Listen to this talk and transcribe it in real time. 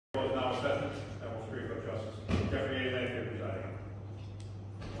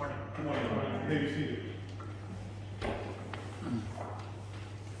may be seated.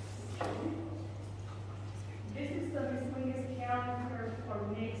 This is the miscellaneous calendar for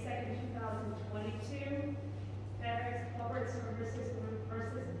May 2nd, 2022. FedEx Corporate Services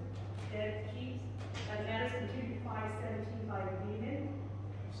versus Dev Keys. That is continued 517 by agreement.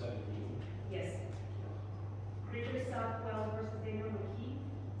 17. Yes. Richard Southwell versus Daniel McKee.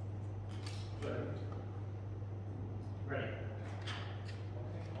 Ready. Okay,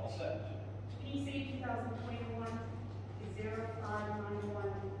 all set. PC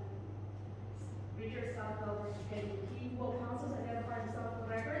 2021-0591. Richard Southwell versus Daniel McKee. Will counsels identify himself for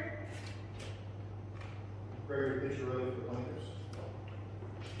the record? Gregory Picciarelli for plaintiffs.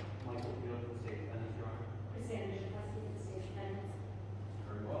 Michael Field for state defendants, Your Honor. Cassandra Chesky for the state defendants.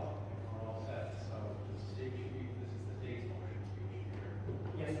 Very well. We're all set. So the state chief, this is the state's motion to be issued.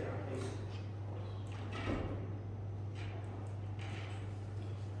 Yes, sir. Please.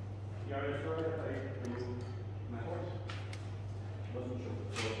 Your Honor, sir, I remove my horse. Wasn't sure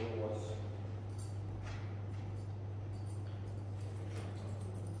what it was.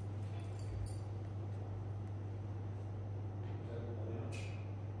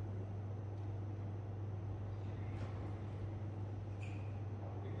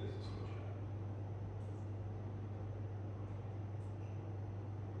 I think this is switch out.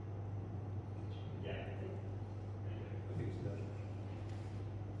 Yeah. I think it's done.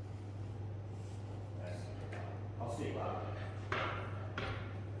 I'll see about it.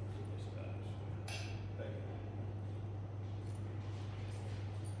 Thank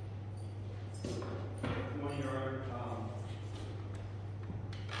you. Good morning, Your Honor.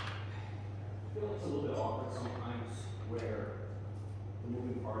 I feel it's a little bit awkward sometimes where the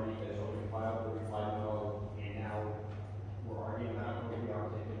moving party has already filed the reply memo, and now we're arguing about how we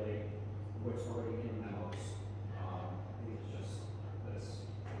articulate what's already in memos. I think it's just, that's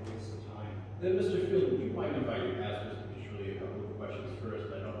a waste of time. Then, Mr. Field, would you mind if I ask Mr. Picciarelli a couple of questions first?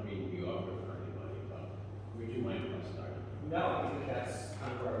 I don't mean to be awkward for anybody, but would you mind if I start? No, I think that's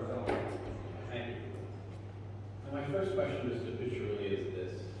kind of where I was going. Thank you. And my first question, Mr. Picciarelli, is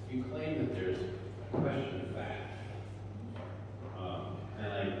this. You claim that there's a question of fact, and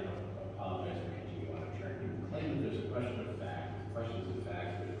I apologize for continuing on a turn. You claim that there's a question of fact, questions of fact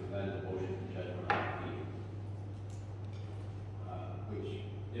which prevent a motion for judgment on appeal, which,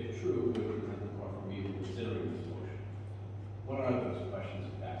 if true, would prevent the court from even considering this motion. What are those questions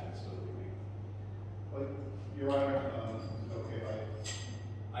of fact that still remain? Well, Your Honor, okay,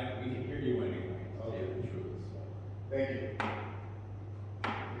 We can hear you anyway. Okay. Say the truth. So. thank you.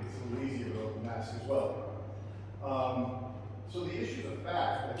 It's a little easier to open mask as well. So the issues of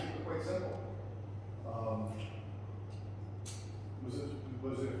fact, I think, are quite simple.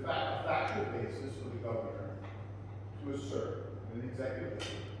 Was it a factual basis for the governor to assert in the executive order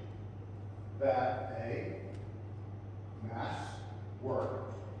that A, mass work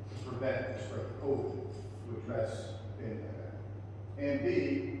to prevent the spread of COVID, to address the pandemic, and B,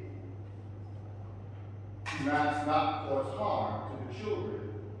 mass not cause harm to the children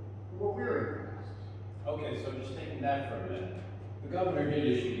who are wearing masks? Okay, so just taking that for a minute. The governor did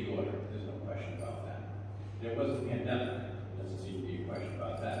issue the order. There's no question about that. There was a pandemic. There doesn't seem to be a question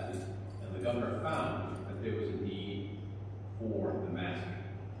about that. And the governor found that there was a need for the masking.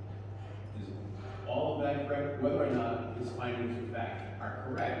 Is all of that correct? Whether or not his findings of fact are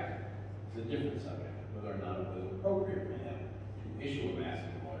correct is a different subject. Whether or not it was appropriate for him to issue a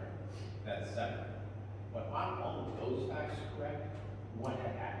masking order, that's separate. But are all of those facts correct? What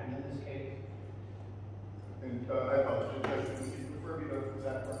had happened in this case? And I apologize, Judge, would you prefer me to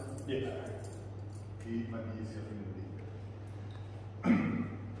that part? Yeah. It might be easier for me to be here.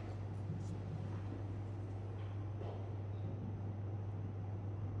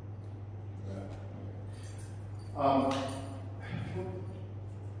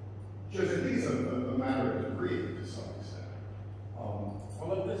 Judge, I think it's a matter of degree to some extent. Well,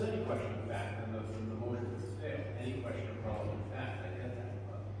 if there's any question of fact, then the motion would fail. Any question of relevant fact, I get that.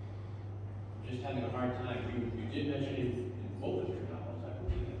 But I'm just having a hard time. You did mention in both of your novels, I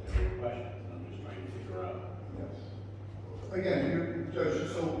believe, that there were questions, and I'm just trying to figure out. Yes. Again, Judge,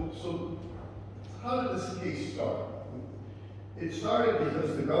 so how did this case start? It started because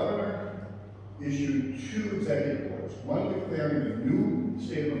the governor issued 2 executive orders, one declaring a new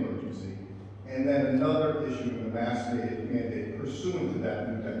state of emergency, and then another issuing a mask mandate pursuant to that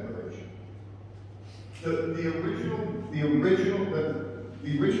new declaration. The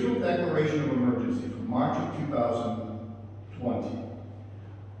original declaration of emergency from March of 2020,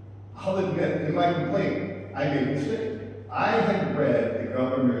 I'll admit, in my complaint, I made a mistake. I had read the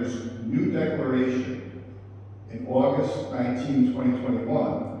governor's new declaration in August 19,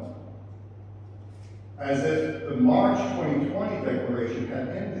 2021, as if the March 2020 declaration had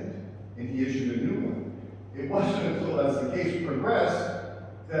ended, and he issued a new one. It wasn't until, as the case progressed,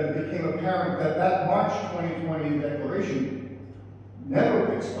 that it became apparent that that March 2020 declaration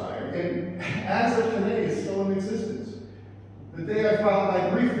never expired, and as of today is still in existence. The day I filed my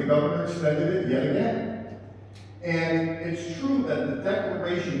brief, the governor extended it yet again. And it's true that the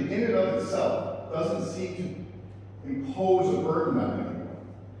declaration in and of itself doesn't seem to impose a burden on anyone.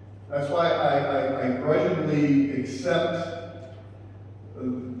 That's why I grudgingly accept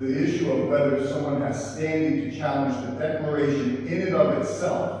the issue of whether someone has standing to challenge the declaration in and of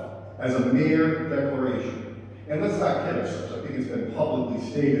itself as a mere declaration. And let's not kid ourselves. I think it's been publicly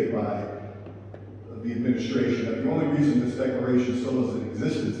stated by the administration that the only reason this declaration still is in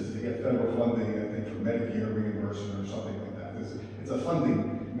existence is to get federal funding, I think, for Medicare reimbursement or something like that. It's a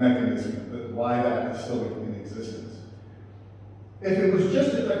funding mechanism, but why that is still in existence. If it was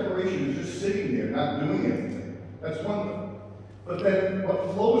just a declaration, just sitting there, not doing anything, that's one thing. But then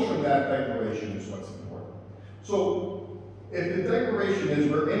what flows from that declaration is what's important. So if the declaration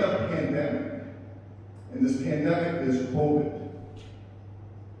is we're in a pandemic, and this pandemic is COVID,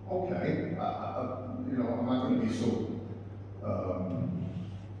 okay, I'm not going to be so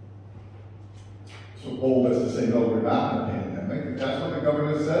bold as to say, no, we're not in a pandemic. If that's what the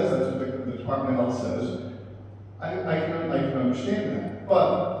government says, that's what the Department of Health says, I can understand that.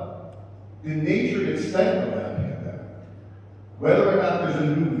 But the nature and extent of that pandemic, whether or not there's a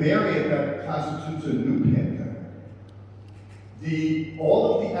new variant that constitutes a new pandemic,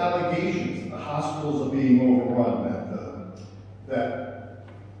 all of the allegations, the hospitals are being overrun,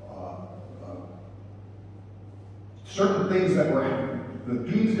 certain things that were the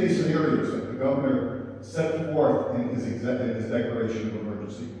doomsday scenarios that the governor set forth in his declaration of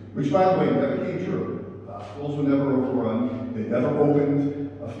emergency, which, by the way, never came true. Hospitals were never overrun. They never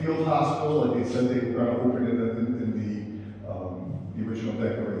opened a field hospital like they said they were going to open in the original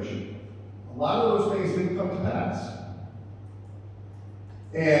declaration. A lot of those things didn't come to pass.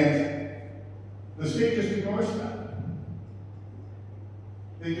 And the state just ignores that.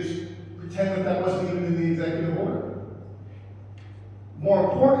 They just pretend that wasn't even in the executive order.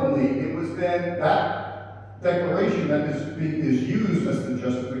 More importantly, it was then that declaration that is used as the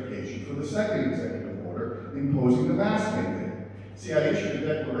justification for the second executive order imposing the mask mandate. See, I issued a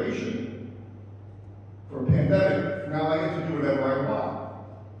declaration for a pandemic, now I get to do whatever I want.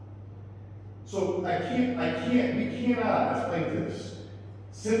 So we cannot, as plaintiffs,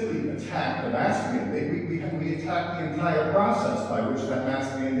 simply attack the mask mandate. We attack the entire process by which that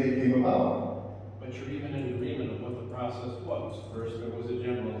mask mandate came about. But you're even in agreement of what the process was. First, there was a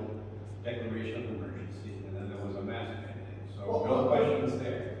general declaration of emergency, and then there was a mask mandate. So no questions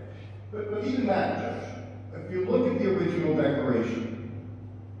there. But even that, Judge, if you look at the original declaration,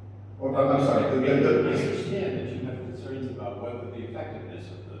 or I'm sorry, I understand that you have concerns about whether the effectiveness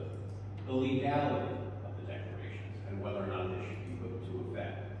of the legality of the declarations and whether or not they should be put into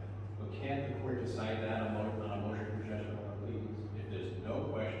effect. But can't the court decide that on a motion for judgment on pleadings if there's no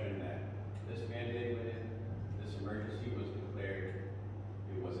question that this mandate went in, this emergency was declared,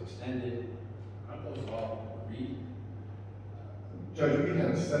 it was extended? Aren't those all agreed? Judge, we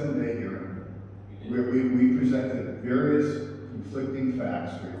had a 7-day hearing where we presented various conflicting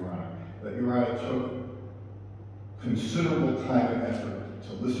facts for Your Honor, that Your Honor took considerable time and effort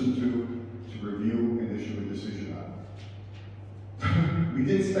to listen to review, and issue a decision on. We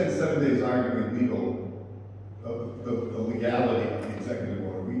did spend 7 days arguing the legality of the executive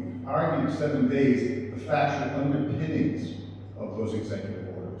order. We argued 7 days the factual underpinnings of those executive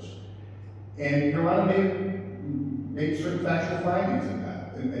orders. And Your Honor made certain factual findings in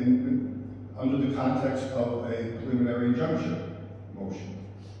that, and under the context of a preliminary injunction motion,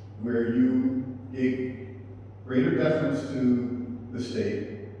 where you gave greater deference to the state,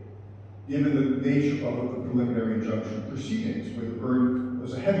 given the nature of the preliminary injunction proceedings, where the burden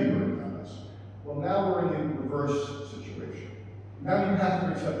was a heavy burden on us. Well, now we're in the reverse situation. Now you have to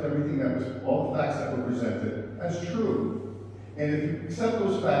accept everything that was, all the facts that were presented as true. And if you accept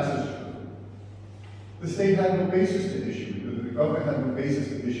those facts as true, the state had no basis to issue, the government had no basis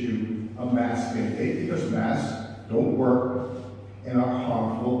to issue a mask mandate, because masks don't work and are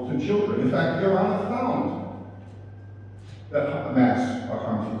harmful to children. In fact, Your Honor found that masks are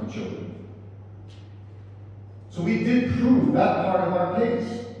harmful to children. So we did prove that part of our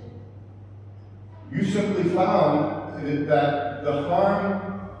case. You simply found that the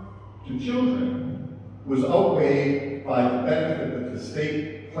harm to children was outweighed by the benefit that the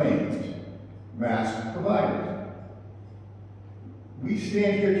state claimed masks provided. We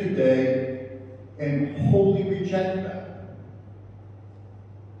stand here today and wholly reject that.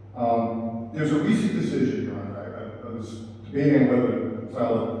 There's a recent decision, Your Honor, I was debating whether to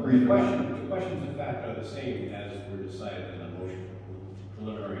file a brief. The questions of fact are the same as were decided in the motion for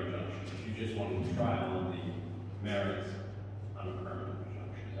preliminary injunction. You just want to trial on the merits on a permanent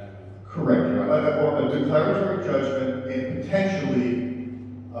injunction, is that right? Correct, Your Honor. Or a declaratory judgment and potentially,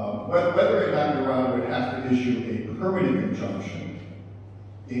 whether or not Your Honor would have to issue a permanent injunction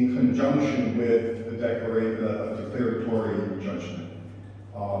in conjunction with a declaratory judgment.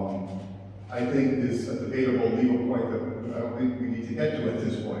 I think is a debatable legal point that I don't think we need to get to at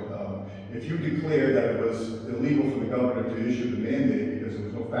this point. If you declare that it was illegal for the governor to issue the mandate because there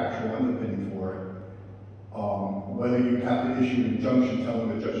was no factual underpinning for it, whether you have to issue an injunction telling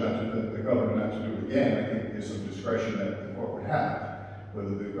the judge the governor not to do it again, I think there's some discretion that the court would have,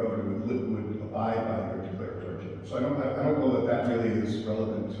 whether the governor would abide by their declaratory judgment. So I don't know that really is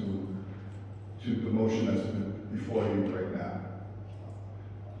relevant to the motion that's before you right now.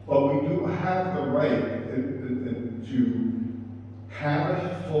 But we do have the right to have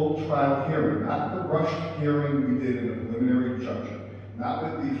a full trial hearing, not the rushed hearing we did in the preliminary injunction, not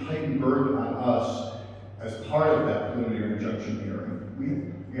with the heightened burden on us as part of that preliminary injunction hearing.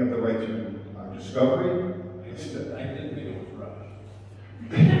 We have the right to our discovery. I didn't think it was rushed.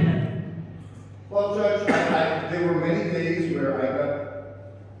 Well, Judge, there were many days where I got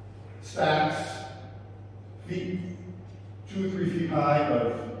stacks, 2 or 3 feet high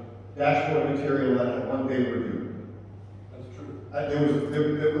of dashboard material that had one day review. That's true.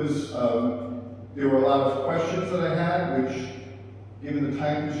 There were a lot of questions that I had, which, given the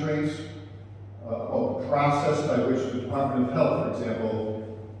time constraints, the process by which the Department of Health, for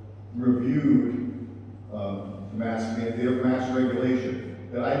example, reviewed their mask regulation,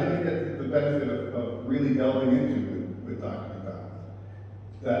 that I didn't get the benefit of really delving into with Dr. McDonald.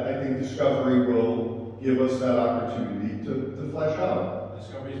 That I think discovery will give us that opportunity to flesh out.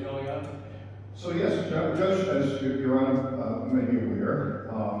 Discovery is going on? So yes, Judge, as Your Honor may be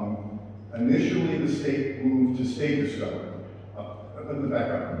aware, initially the state moved to stay discovery. Let me back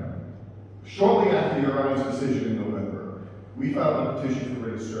up. Shortly after Your Honor's decision in November, we filed a petition for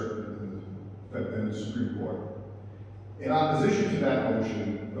writ of cert in the Supreme Court. In opposition to that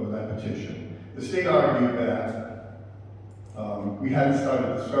motion, or that petition, the state argued that we hadn't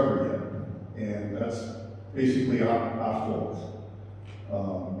started discovery yet, and that's basically our fault,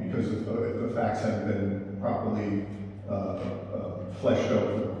 because the facts hadn't been properly fleshed out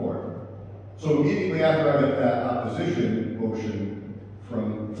for the court. So immediately after I got that opposition motion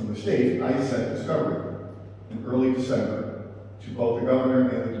from the state, I sent discovery in early December to both the governor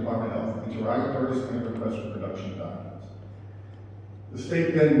and the Department of Health, interrogatories and requests for production of documents. The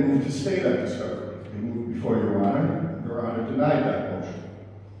state then moved to stay that discovery. They moved before Your Honor. Your Honor denied that motion.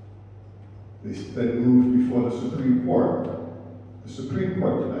 They then moved before the Supreme Court. The Supreme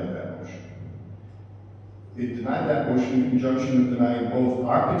Court denied that motion. They denied that motion in conjunction with denying both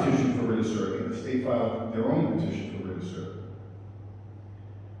our petition for writ of cert and the state filed their own petition for writ of cert.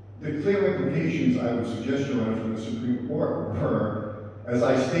 The clear implications, I would suggest, Your Honor, from the Supreme Court were, as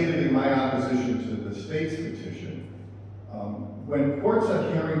I stated in my opposition to the state's petition, when courts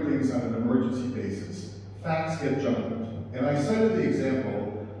are hearing things on an emergency basis, facts get jumbled. And I cited the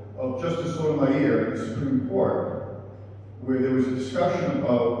example of Justice Sotomayor in the Supreme Court, where there was a discussion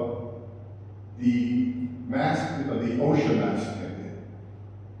about the OSHA mask mandate.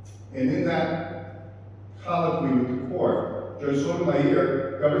 And in that colloquy with the court, Judge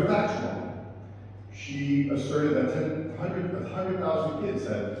Sotomayor got her facts wrong. She asserted that 100,000 kids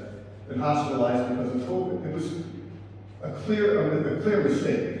had been hospitalized because of COVID. It was a clear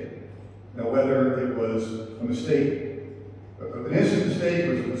mistake. Now, whether it was a mistake, an innocent mistake,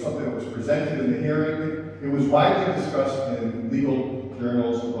 or it was something that was presented in the hearing, it was widely discussed in legal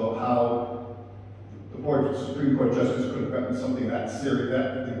journals about how the Supreme Court justice could have gotten something that serious,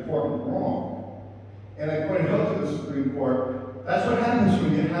 that important wrong. And I pointed out to the Supreme Court, that's what happens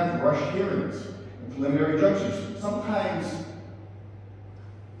when you have rushed hearings and preliminary injunctions. Sometimes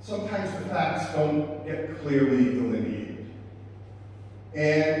the facts don't get clearly delineated.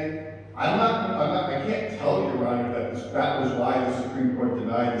 And I can't tell you, Your Honor, that was why the Supreme Court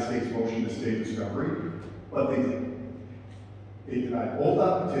denied the state's motion to stay discovery, but they did. They denied both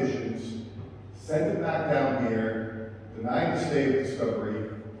our petitions, sent it back down here, denied the stay of discovery,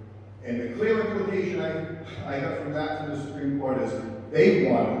 and the clear implication I got from that from the Supreme Court is they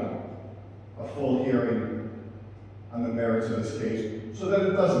wanted a full hearing on the merits of this case so that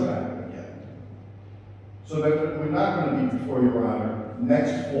it doesn't happen again. So that we're not going to be before Your Honor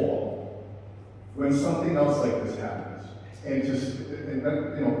next fall when something else like this happens. And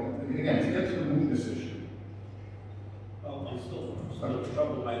again, to get to the mootness issue. Well, I'm still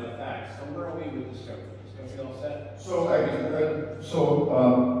troubled by the facts. So where are we with discovery? Discovery all set?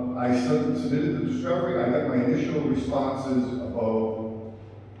 I submitted the discovery. I got my initial responses about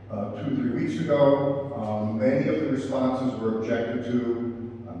 2 or 3 weeks ago. Many of the responses were objected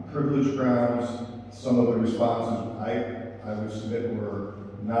to on privilege grounds. Some of the responses I would submit were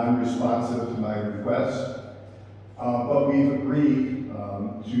non-responsive to my request. But we've agreed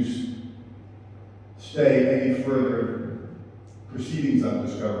to stay any further proceedings on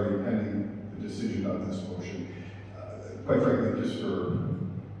discovery pending the decision on this motion. Quite frankly, just for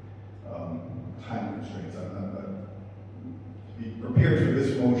time constraints. To be prepared for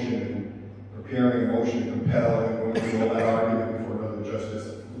this motion, preparing a motion to compel and going through all that argument before another justice,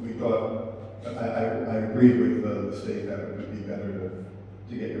 we thought, I agreed with the state that it would be better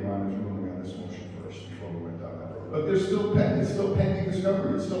to get Your Honor's ruling on this motion first before we went down that road. But there's still it's still pending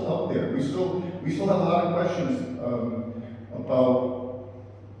discovery. It's still out there. We still have a lot of questions about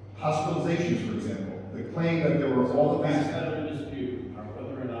hospitalizations, for example. The claim that there were all of these. Facts that are in dispute are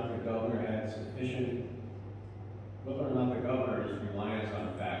whether or not the governor had sufficient, whether or not the governor's reliance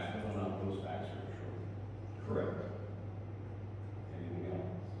on facts, whether or not those facts are true. Correct. Anything else?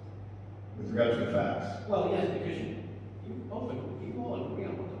 With regard to the facts. Well, yes, because you all agree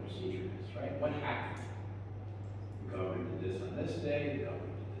on what the procedure is, right? What happened? The governor did this on this day, the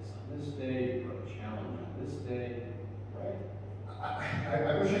governor did this on this day, you brought a challenge on this day, right?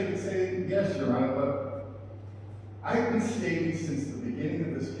 I wish I could say yes, Your Honor, but I've been stating since the beginning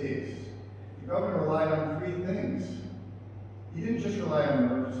of this case, the governor relied on 3 things. He didn't just rely on the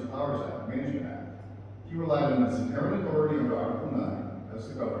Emergency Powers Act, Management Act. He relied on his inherent authority under Article 9 as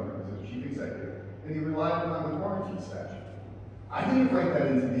the governor, as the chief executive, and he relied on the quarantine statute. I didn't write that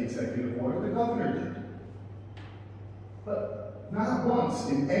into the executive order, the governor did. But not once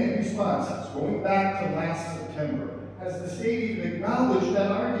in any responses, going back to last September, has the state even acknowledged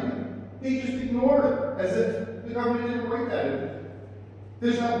that argument. They just ignore it, as if the government didn't write that in.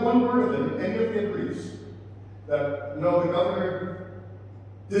 There's not one word of it in any of their briefs that, no, the governor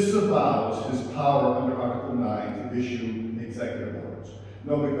disavows his power under Article 9 to issue executive orders.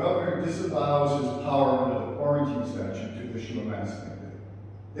 No, the governor disavows his power under the quarantine statute to issue a mask mandate.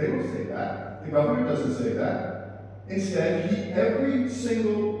 They don't say that. The governor doesn't say that. Instead, every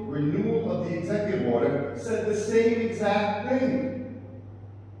single renewal of the executive order said the same exact thing.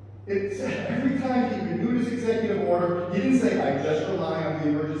 It said every time he renewed his executive order, he didn't say, I just rely on the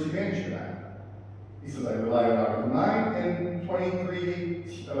Emergency Management Act. He says, I rely on Article 9 and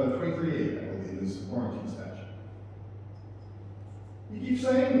 23.8, I believe, is the quarantine statute. He keeps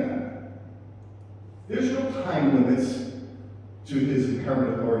saying that. There's no time limits to his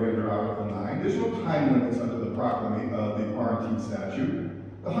inherent authority under Article 9. There's no time limits under the quarantine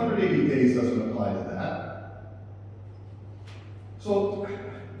statute. The 180 days doesn't apply to that. So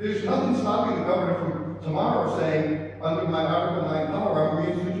there's nothing stopping the governor from tomorrow saying, under my Article 9 power, I'm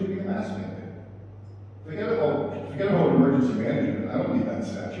reinstituting a mask mandate. Forget about emergency management. I don't need that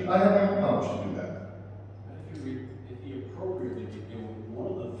statute. I have my own powers to do that. If he appropriately, one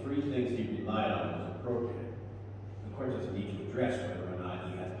of the 3 things he relied on was appropriate. The court doesn't need to address whether or not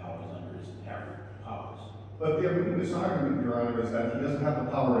he has powers under his inherent powers. But this argument, Your Honor, is that he doesn't have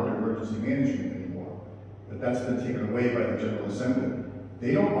the power under emergency management anymore. That's been taken away by the General Assembly.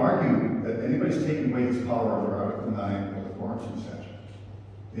 They don't argue that anybody's taken away his power under Article 9 of the quarantine statute.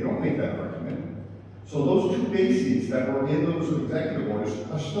 They don't make that argument. So those 2 bases that were in those executive orders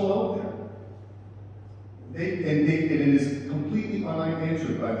are still out there. And it is completely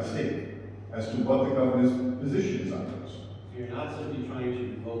unanswered by the state as to what the governor's position is on those. So you're not simply trying to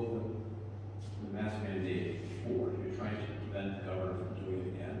revoke the mask mandate before, you're trying to prevent the governor from doing it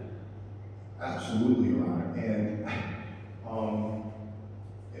again? Absolutely, Your Honor. And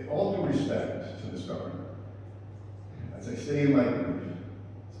in all due respect to this governor, as I say in my brief,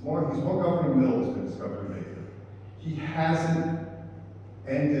 he's more Governor Mills than Governor Baker. He hasn't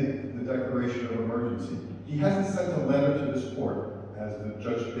ended the declaration of emergency. He hasn't sent a letter to this court, as the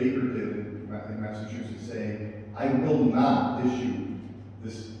Judge Baker did in Massachusetts, saying, I will not issue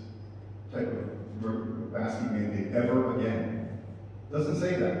this type of masking mandate ever again. Doesn't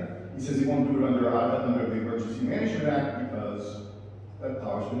say that. He says he won't do it under the Emergency Management Act because that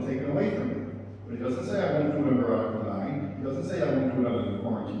power's been taken away from him. But he doesn't say I won't do it under Article 9. He doesn't say I won't do it under the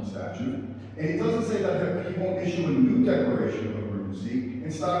quarantine statute. And he doesn't say that he won't issue a new declaration of emergency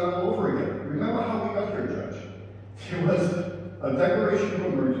and start it all over again. Remember how we got here, Judge? There was a declaration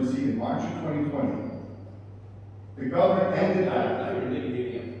of emergency in March of 2020. The governor ended that. I would maybe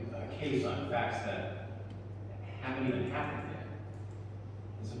give you a case on facts that haven't even happened yet.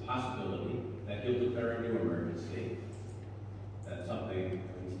 There's a possibility that he'll declare a new emergency, something,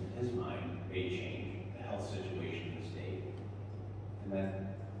 at least in his mind, may change the health situation in the state, and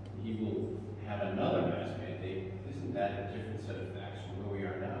that he will have another mask mandate, isn't that a different set of facts from where we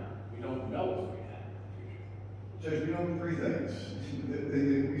are now? We don't know what we have in the future. Judge, we know three things.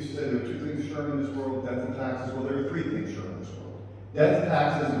 We said there are two things sure in this world, death and taxes. Well, there are three things sure in this world. Death,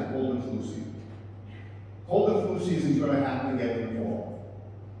 taxes, and cold and flu season. Cold and flu season is going to happen again in the fall.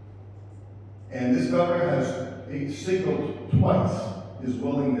 And this governor has signaled twice his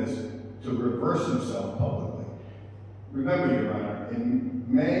willingness to reverse himself publicly. Remember, Your Honor, in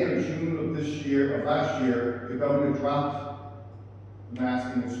May or June of this year, of last year, the governor dropped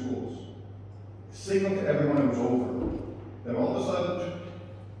masking in schools. Signaled to everyone it was over. Then all of a sudden,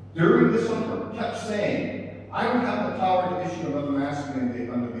 during the summer, kept saying, I don't have the power to issue another mask mandate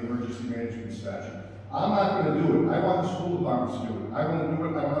under the emergency management statute. I'm not going to do it. I want the school departments to do it. I won't do it.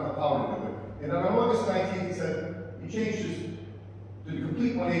 I don't have the power to do it. And on August 19th, he said, he changed his, did a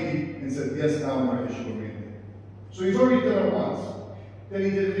complete 180 and said, yes, now I'm going to issue a mandate. So he's already done it once. Then he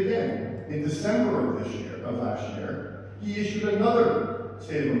did it again. In December of last year, he issued another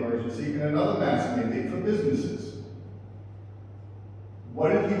state of emergency and another mask mandate for businesses.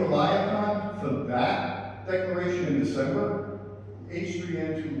 What did he rely upon for that declaration in December?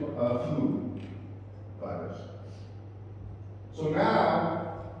 H3N2 flu virus. So now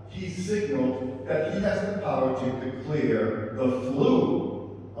he signaled that he has the power to declare the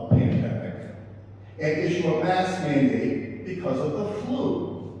flu a pandemic and issue a mask mandate because of the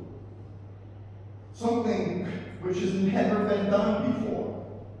flu. Something which has never been done before.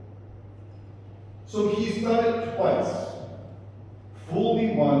 So he's done it twice. Fool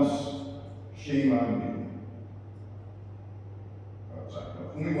me once, shame on me. Oh, sorry, no,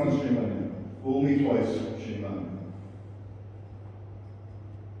 fool me once, shame on me. Fool me twice, shame on me.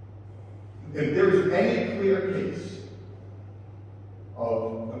 If there is any clear case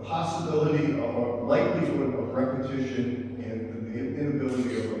of the possibility of a likelihood of repetition and the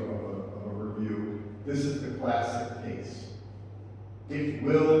inability of a review, this is the classic case. It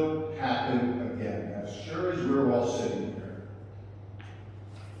will happen again, as sure as we're all sitting here.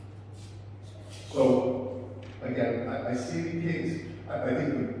 So, again, I see the case. I think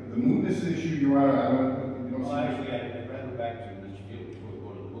the mootness issue, Your Honor, I don't Well, actually, I'd rather go back to Mr. Field before we go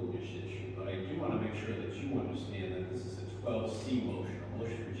to the mootness issue, but I do want to make sure that you understand that this is a 12C motion, a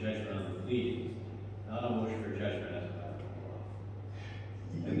motion for judgment on the pleadings, not a motion for judgment as a matter of law.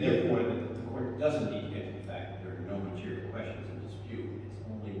 And therefore, the court doesn't need to get to the fact that there are no material questions in dispute. It's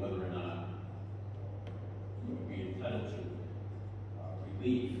only whether or not you would be entitled to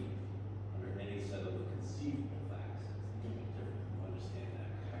relief under any set of conceivable facts. It's a little bit different. You understand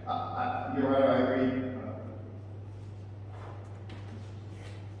that? Your Honor, I agree.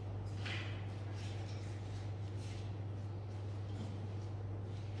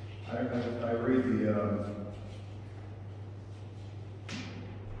 I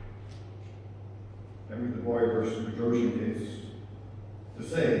read the Boyer versus Bedrosian case to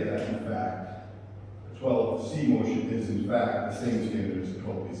say that, in fact, the 12C motion is, in fact, the same standard as the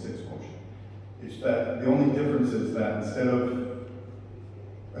 12B6 motion. It's that the only difference is that instead of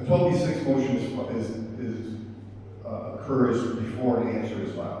a 12B6 motion occurs before an answer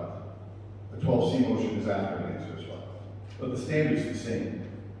is filed. The 12C motion is after an answer is filed. But the standard is the same.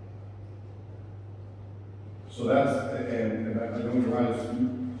 So that's, and I know Your Honor's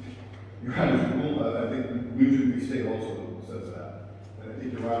rule, I think Nugent v. State also says that. And I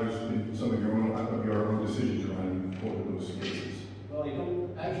think Your Honor's, in some of your own decisions, Your Honor, you've quoted those cases. Well, you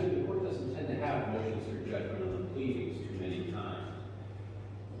don't, actually, the court doesn't tend to have motions for judgment on the pleadings too many times.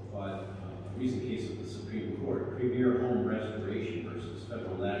 But a recent case of the Supreme Court, Premier Home Restoration versus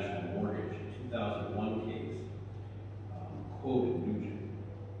Federal National Mortgage, a 2001 case, quoted Nugent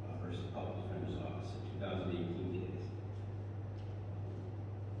versus Public Defender's Office, a 2018 case.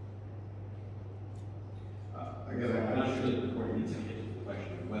 Again, I'm not sure that the court needs to get to the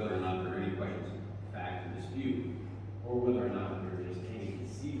question of whether or not there are any questions of fact and dispute, or whether or not there is any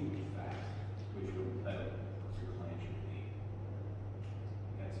conceivable facts which would entitle your client to be.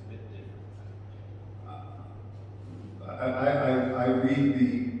 That's a bit different. I read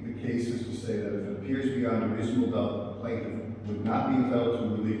the cases to say that if it appears beyond a reasonable doubt that the plaintiff would not be entitled to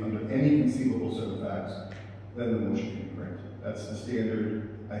relief under any conceivable set of facts, then the motion can be granted. That's the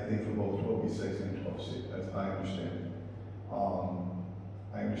standard, I think, for both 12B6 and 12C. That's my understanding.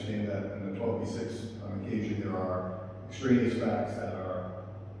 I understand that in the 12B6, on occasion, there are extraneous facts that are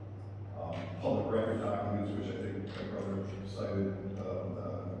public record documents, which I think my brother cited,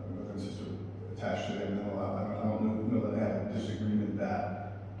 with his sister attached to them. I don't know that I have a disagreement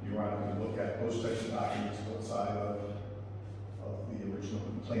that Your Honor can look at those types of documents outside of the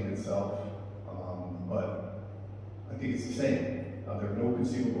complaint itself, but I think it's the same. There are no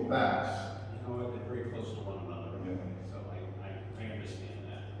conceivable facts. You know what, they're very close to one another, so I understand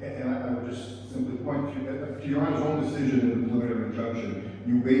that. And I would just simply point to your Honor's own decision in the preliminary injunction.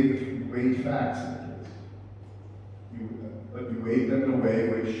 You weighed facts in the case. But you weighed them in a way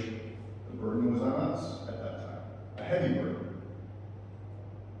which the burden was on us at that time, a heavy burden.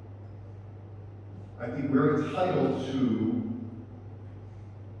 I think we're entitled to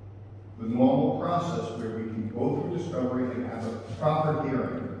the normal process where we can go through discovery and have a proper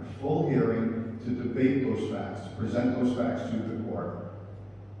hearing, a full hearing to debate those facts, to present those facts to the court.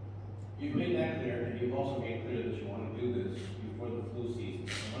 You've made that clear, and you've also made clear that you want to do this before the flu season.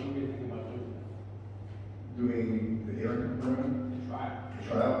 When do you think about doing that? Doing the hearing, Trial. the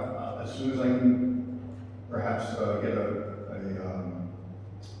trial, as soon as I can perhaps get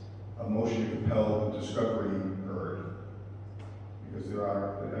a motion to compel the discovery heard. Because there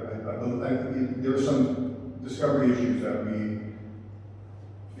are some discovery issues that we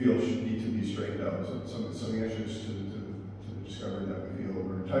feel should need to be straightened out. Some answers to the discovery that we feel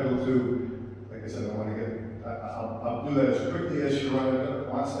we're entitled to. Like I said, I'll do that as quickly as Your Honor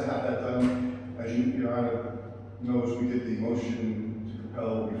wants to have that done. As Your Honor knows, we did the motion to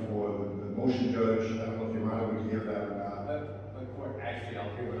compel before the motion judge. I don't know if Your Honor would hear that or not. The court, actually,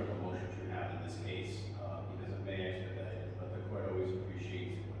 I'll hear whatever motions you have in this case, because it may expedite it, but the court always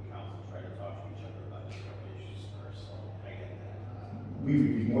appreciates it when counsel try to talk to each other about discovery issues first, so I get that. We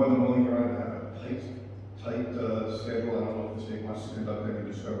would be more than willing, Your Honor, to have a tight schedule. I don't know if the state wants to conduct any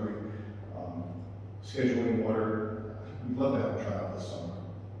discovery. Scheduling order. We'd love to have a trial this summer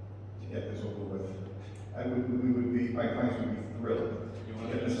to get this over with. My clients would be thrilled to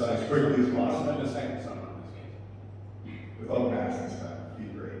get this done as quickly as possible. Spend a second summer on this case. Without masks this time, it'd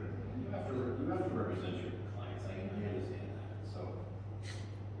be great. You have to represent your clients, I understand that, so.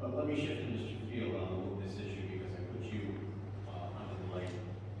 But let me shift to Mr. Field on this issue, because I put you under the light,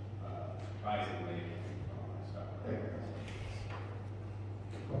 surprisingly, when I started. Okay.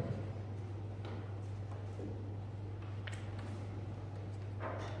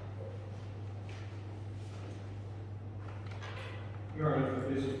 Your Honor, for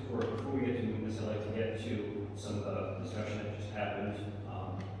this court, before we get to movements, I'd like to get to some of the discussion that just happened.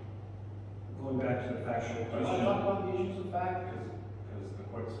 Going back to the factual Do you want question. to talk about the issues of fact, because the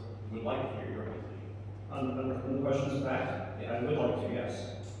courts would like to hear your position. On the questions of fact, I would like to, yes.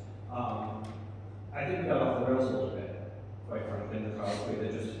 I think we got off the rails a little bit, quite frankly, in the colloquy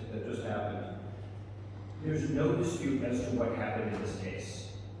that just happened. There's no dispute as to what happened in this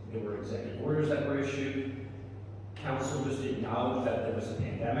case. There were executive orders that were issued. Council just acknowledged that there was a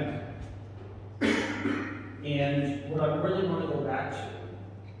pandemic. And what I really want to go back to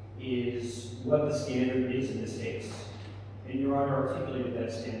is what the standard is in this case. And Your Honor articulated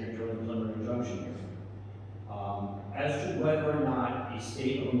that standard during the preliminary injunction hearing. As to whether or not a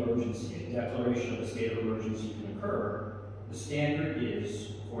state of emergency, a declaration of a state of emergency can occur, the standard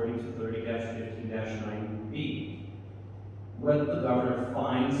is, according to 30-15-9B, whether the governor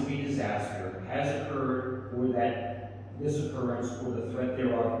finds a disaster has occurred or that this occurrence or the threat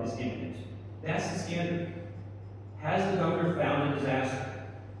thereof is imminent. That's the standard. Has the governor found a disaster?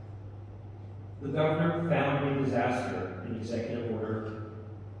 The governor found a disaster in Executive Order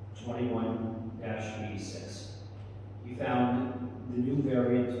 21-86. He found the new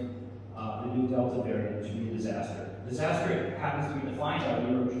variant, the new Delta variant, to be a disaster. Disaster happens to be defined by the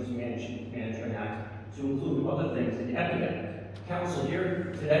Emergency Management Act to include other things, an epidemic. Council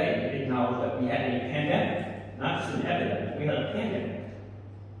here today acknowledged that we had a pandemic, not just an epidemic, we had a pandemic.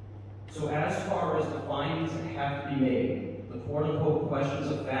 So as far as the findings that have to be made, the quote-unquote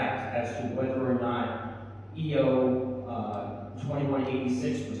questions of fact as to whether or not EO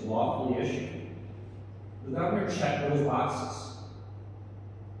 2186 was lawfully issued, the governor checked those boxes.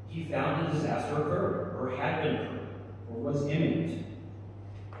 He found a disaster occurred, or had been occurred, or was imminent.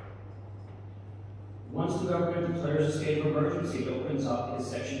 Once the governor declares a state of emergency, it opens up his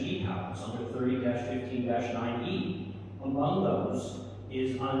Section E powers under 30-15-9E. Among those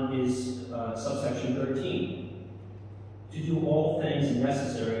is on his subsection 13, to do all things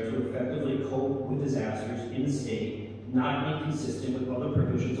necessary to effectively cope with disasters in the state, not inconsistent with other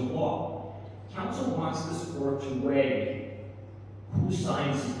provisions of law. Council wants this court to weigh whose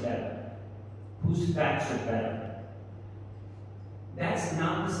science is better, whose facts are better. That's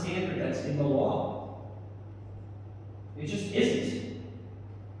not the standard that's in the law. It just isn't.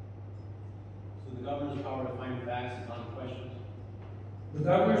 So the governor's power to find facts is unquestioned? The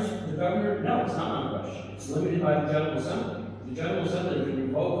governor, no, it's not unquestioned. It's limited by the General Assembly. The General Assembly can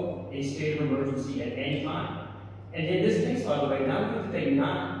revoke a state of emergency at any time. And in this case, by the way, not only did they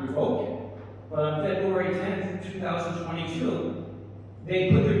not revoke it, but on February 10th, 2022,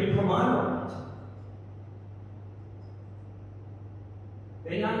 they put their imprimatur on it.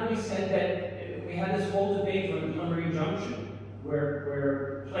 They not only said that we had this whole debate on the preliminary injunction,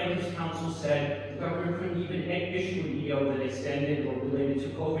 where plaintiffs' counsel said the government couldn't even issue an EO that extended or related to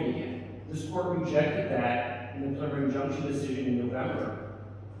COVID again. This court rejected that in the preliminary injunction decision in November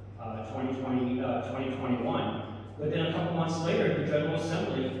 2021. But then a couple months later, the General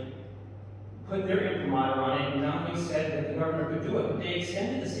Assembly put their imprimatur on it and not only said that the governor could do it, but they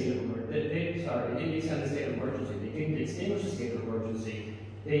extended the state of emergency. They didn't extend the state of emergency. They didn't extinguish the state of emergency.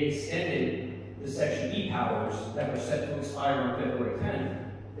 They extended the Section E powers that were set to expire on February 10th.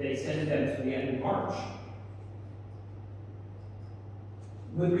 They extended them to the end of March.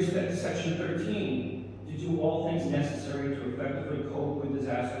 With respect to Section 13, to do all things necessary to effectively cope with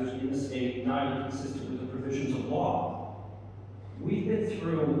disasters in the state not inconsistent with the provisions of law. We've been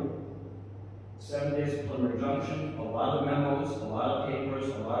through 7 days of preliminary injunction, a lot of memos, a lot of papers,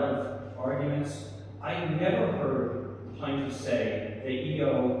 a lot of arguments. I never heard the plaintiffs say that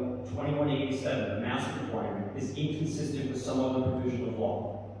EO 2187, the mask requirement, is inconsistent with some other provision of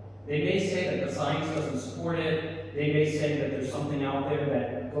law. They may say that the science doesn't support it. They may say that there's something out there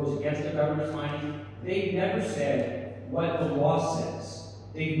that goes against the governor's mind. They've never said what the law says.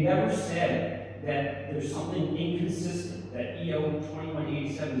 They've never said that there's something inconsistent, that EO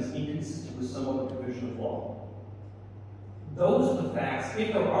 2187 is inconsistent with some other provision of law. Those are the facts.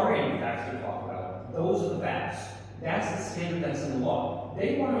 If there are any facts to talk about, those are the facts. That's the standard that's in the law.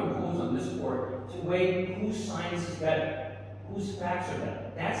 They want to impose on this court to weigh whose science is better, whose facts are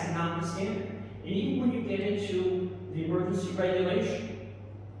better. That's not the standard. And even when you get into the emergency regulation,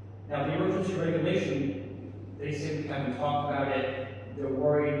 now the emergency regulation, they say we haven't talked about it. They're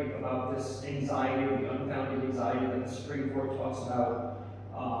worried about this anxiety or the unfounded anxiety that the Supreme Court talks about,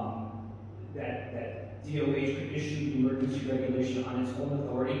 that DOH could issue the emergency regulation on its own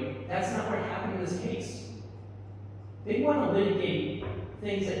authority. That's not what happened in this case. They want to litigate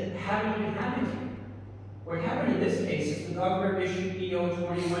things that haven't even happened yet. What happened in this case is the governor issued EO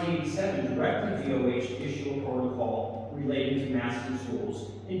 2187, directed DOH to issue a protocol relating to masks in schools,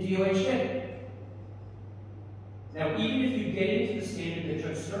 and DOH did. Now, even if you get into the standard that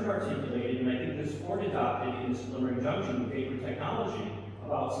Judge Stern articulated, and I think this court adopted in this preliminary injunction with Vapor Technology,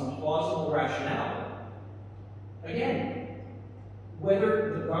 about some plausible rationale, again,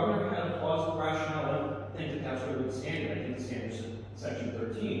 whether the governor had a plausible rationale, I don't think that that's really the standard. I think the standard is Section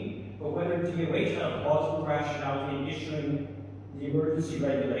 13. But whether DOH had a plausible rationale in issuing the emergency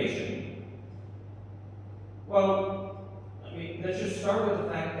regulation, well, I mean, let's just start with the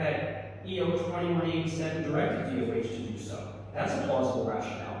fact that EO 2187 directed DOH to do so. That's a plausible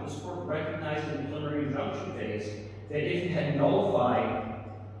rationale. This court recognized in the preliminary injunction phase that if it had nullified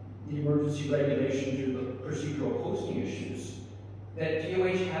the emergency regulation due to the procedural posting issues, that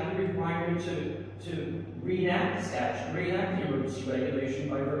DOH had the requirement to reenact the statute, reenact the emergency regulation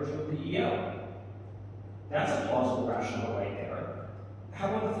by virtue of the EO. That's a plausible rationale right there. How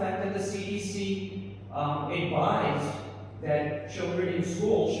about the fact that the CDC advised that children in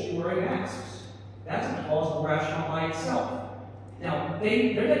school should be wearing masks? That's a plausible rationale by itself. Now,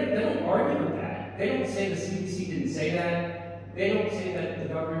 they don't argue with that. They don't say the CDC didn't say that. They don't say that the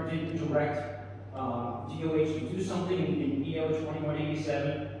governor didn't direct DOH to do something in EO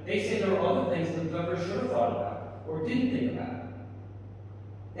 2187. They say there are other things that the governor should have thought about or didn't think about.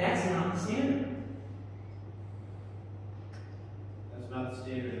 That's not the standard. That's not the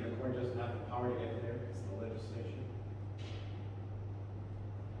standard, and the court doesn't have the power to get there. It's the legislation.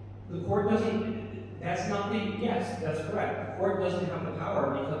 The court doesn't, that's not the, yes, that's correct. The court doesn't have the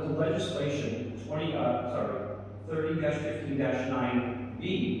power because the legislation,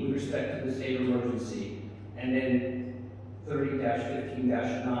 30-15-9B with respect to the state of emergency, and then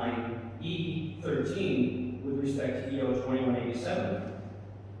 30-15-9E13 with respect to EO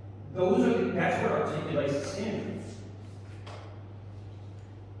 2187, that's what articulates the standards.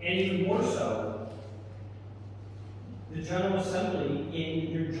 And even more so, the General Assembly,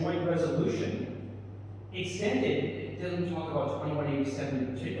 in your joint resolution, extended, it doesn't talk about 2187 in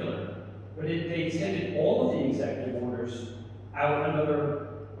particular, but they extended all of the executive orders out another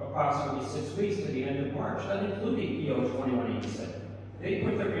approximately 6 weeks to the end of March. That included EO 2187. They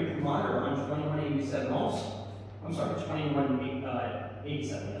put their imprimatur on 2187 also. I'm sorry,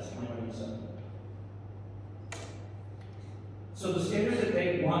 2187, that's 2187. So the standard that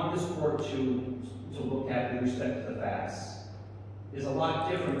they want this court to look at with respect to the facts is a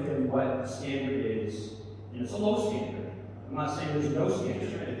lot different than what the standard is, and it's a low standard. I'm not saying there's no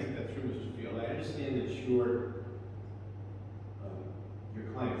standard. I think that through, Mr. Field. I understand that you're your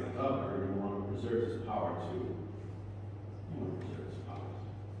client, the governor, no longer preserves his power to, preserve his powers.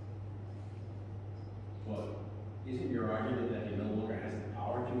 Well, isn't your argument that he no longer has the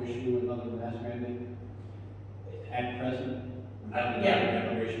power to issue another mask mandate at present? Without the Yeah.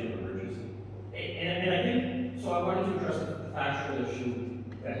 declaration of emergency? And I think, so I wanted to address the factual issue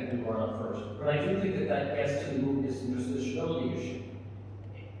that had been brought up first, but I do think that that gets to the mootness and justiciability issue.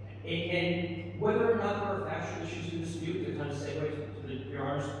 And whether or not there are factual issues in dispute, to kind of segue to your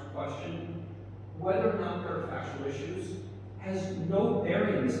Honor's question, whether or not there are factual issues has no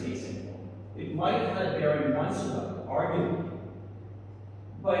bearing in this case anymore. It might have had a bearing once in a while, arguably.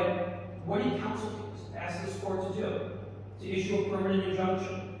 But what did counsel ask this court to do? To issue a permanent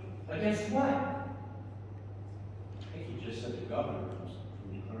injunction? Against what? I think he just said the governor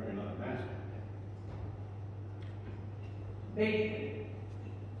from declaring another mask mandate.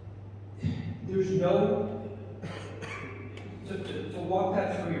 There's no, to walk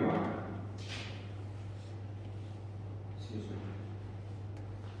that through, Your Honor. Excuse me.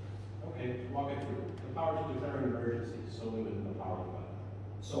 Okay, walk it through. The power to declare an emergency is solely within the power of the governor.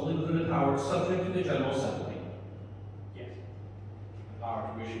 Solely within the power subject to the General Assembly. Yes. The power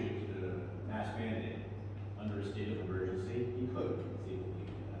to issue the mask mandate under a state of emergency, he could conceivably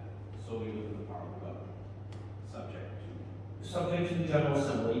do that. Solely within the power of the governor. Subject to the General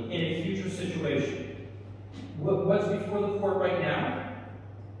Assembly in a future situation. What's before the court right now?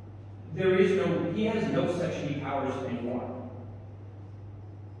 He has no Section E powers anymore.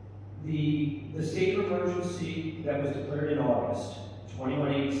 The state of emergency that was declared in August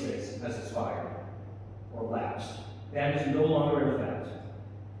 2186 has expired or lapsed. That is no longer in effect.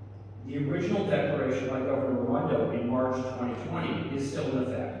 The original declaration by Governor Raimondo in March 2020 is still in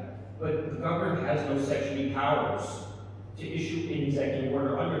effect, but the governor has no Section E powers to issue an executive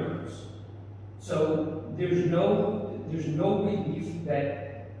order under those. So there's no relief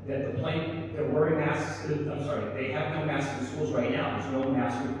that the plaintiff, they're wearing masks, they have no masks in schools right now. There's no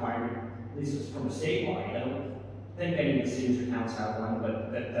mask requirement, at least from a statewide. I don't think any of the cities or towns have one,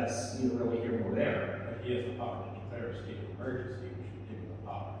 but that's neither really here nor there. But he has the power to declare a state of emergency, which would give him the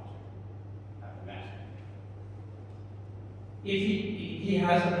power to have a mask mandate. If he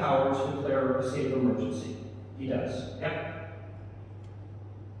has the power to declare a state of emergency, he does. Yep.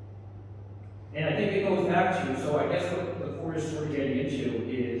 And I think it goes back to, so I guess what the court is sort of getting into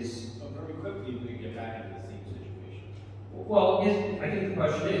is, So very quickly, we get back into the same situation. well, I think the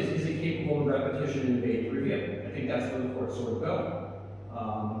question is it capable of repetition and evading review? I think that's where the court sort of go.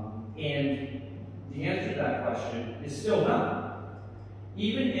 And the answer to that question is still no.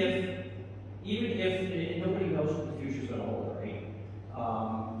 Even if and nobody knows what the future is going to hold, right?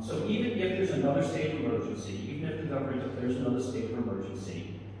 So even if there's another state of emergency, even if the government declares another state of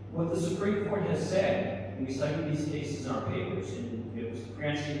emergency, what the Supreme Court has said, and we cited these cases in our papers, and it was the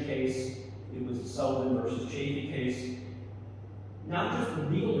Cranston case, it was the Sullivan versus Chafee case, not just the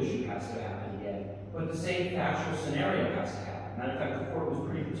legal issue has to happen again, but the same factual scenario has to happen. Matter of fact, the court was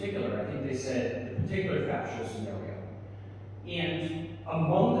pretty particular. I think they said the particular factual scenario. And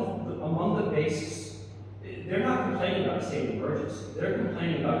among the basis, they're not complaining about a state of emergency. They're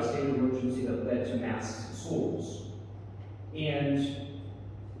complaining about a state of emergency that led to masks in schools. And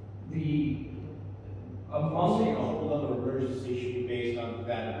among a whole other emergency should be based on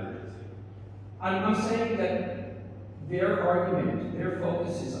that emergency. I'm saying that their argument, their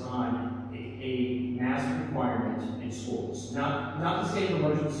focus is on a mask requirement in schools, not the state of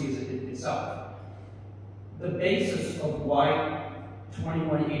emergency itself. The basis of why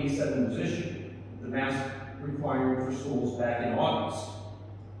 2187 was issued, the mask requirement for schools back in August,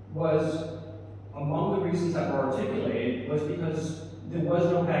 was among the reasons that were articulated was because there was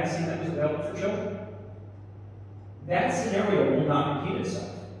no vaccine that was available for children. That scenario will not repeat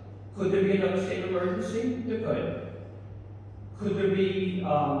itself. Could there be another state of emergency? There could. Could there be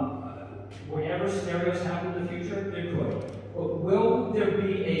whatever scenarios happen in the future? There could. But will there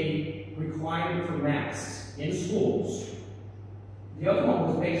be a requirement for masks in schools? The other one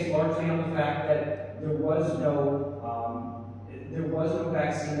was based largely on the fact that there was no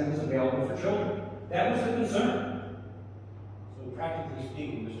vaccine that was available for children. That was the concern. So practically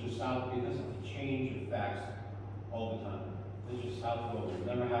speaking, Mr. Southby doesn't change the facts all the time. Mr. Southby will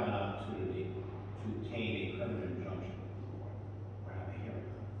never have an opportunity to obtain a permanent injunction or have a hearing.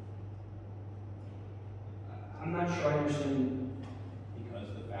 I'm not sure I understand. Because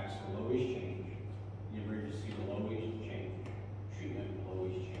the facts will always change, the emergency will always change, treatment will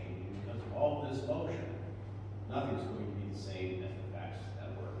always change. And because of all this motion, nothing's going to be the same as the facts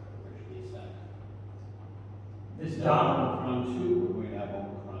that were originally set. This Omicron 2, we're going to have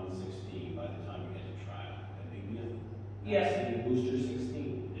Omicron 16 by the time we get to trial. I think vaccinated booster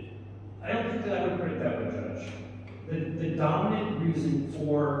 16. I don't think that I would put it that way, Judge. The dominant reason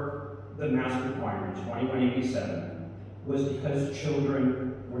for the mask requirement, 2187, was because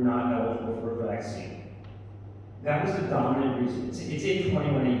children were not eligible for a vaccine. That was the dominant reason. It's in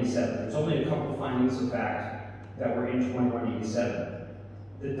 2187. There's only a couple of findings of fact that were in 2187.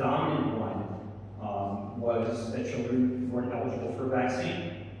 The dominant one was that children weren't eligible for a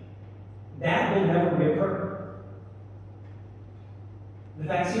vaccine. That will never reoccur. The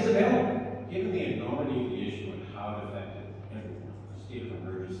vaccine's available. Given the enormity of the issue and how it affected everyone, the state of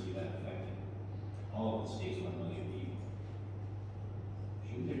emergency that affected all of the state's 1 million people,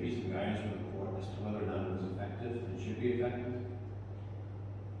 shouldn't there be some guidance from the court as to whether or not it was effective and should be effective?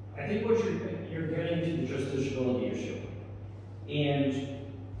 I think what you're getting to the justiciability issue. And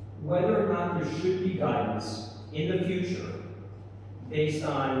whether or not there should be guidance in the future based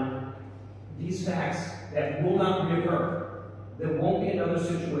on these facts that will not reoccur. There won't be another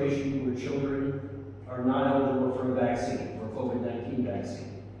situation where children are not eligible for a vaccine, for a COVID-19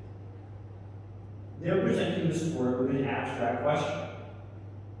 vaccine. They're presenting this court with an abstract question.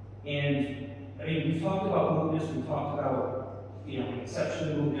 And, I mean, we've talked about mootness, we've talked about,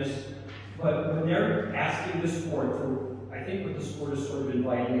 exceptional mootness, but when they're asking this court for, I think what this court is sort of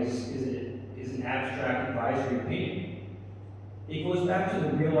inviting is an abstract advisory opinion. It goes back to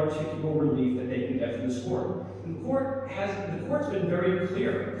the real articulable relief that they can get from this court. The court's been very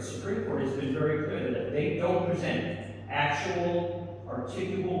clear, the Supreme Court has been very clear that if they don't present actual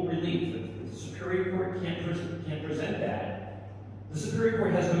articulable relief, if the Superior Court can't present that, the Superior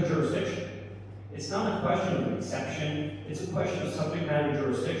Court has no jurisdiction. It's not a question of exception, it's a question of subject matter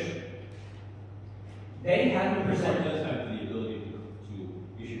jurisdiction. They haven't presented. The court does have the ability to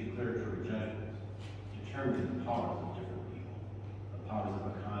issue declaratory judgments, determine the powers of different people, the powers of a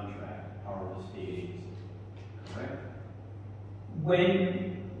contract, the power of the state agency. Correct?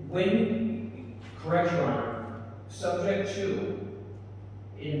 Correct, Your Honor, subject to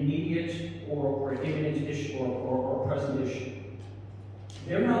an immediate or imminent issue or present issue.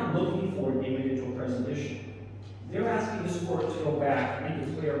 They're not looking for an imminent or present issue. They're asking this court to go back and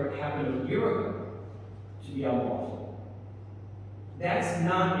declare what happened a year ago to be unlawful. That's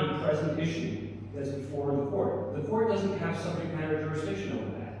not a present issue that's before the court. The court doesn't have subject matter jurisdiction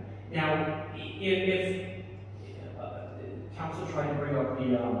over that. Now, if counsel tried to bring up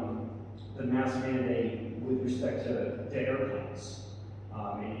the mask mandate with respect to airplanes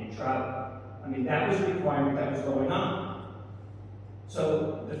in travel, I mean, that was a requirement that was going on.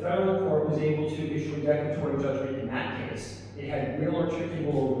 So the federal court was able to issue a declaratory judgment in that case. It had real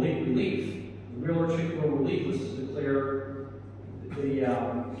articulable relief. The real articulable relief was to declare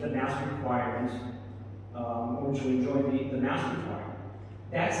the mask requirement or to enjoy the mask requirement.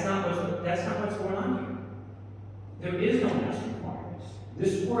 That's not what's going on here. There is no mask requirement.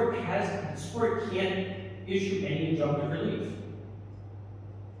 This court can't issue any injunctive relief.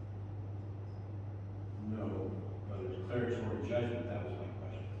 No, but a declaratory judgment, that was my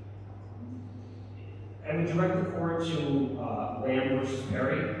question. I would direct the court to Lamb versus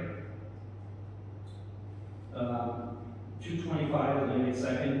Perry. 225 Atlantic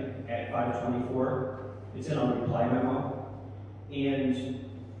 2nd at 524. It's in our reply memo. And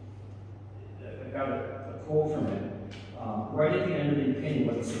I got a quote from it. Right at the end of the opinion,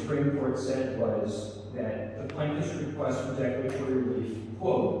 what the Supreme Court said was that the plaintiff's request for declaratory relief,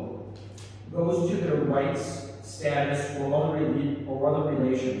 quote, goes to their rights, status, or other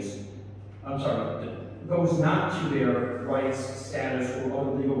relations. Goes not to their rights, status, or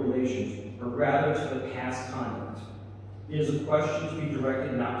other legal relations, but rather to the past conduct. It is a question to be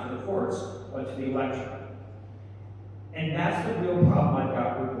directed not to the courts, but to the electorate. And that's the real problem I've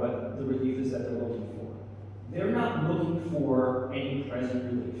got with what the relief is that they're looking for. They're not looking for any present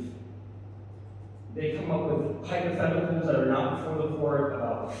relief. They come up with hypotheticals that are not before the court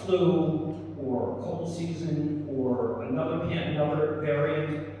about the flu, or cold season, or another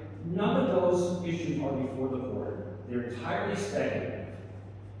variant. None of those issues are before the court. They're entirely speculative.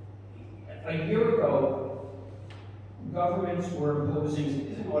 A year ago, governments were imposing.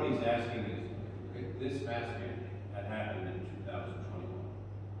 Isn't what he's asking is, this mask mandate that happened in 2021,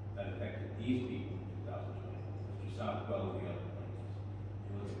 that affected these people in 2021, Mr. Southwell and the other places.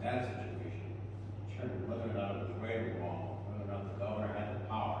 You look at that situation, determine whether or not it was right or wrong, whether or not the governor had the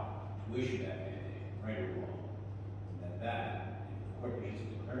power to issue that mandate, right or wrong. And that, if the court issues a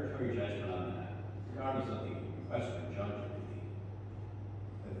declaratory judgment on that, regardless of the request for injunctive relief,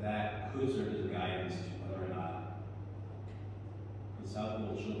 that could serve as guidance to whether or not the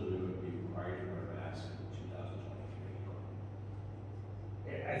Southwell children would be required to wear masks in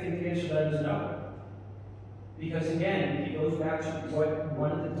 2023. I think the answer to that is no. Because again, it goes back to what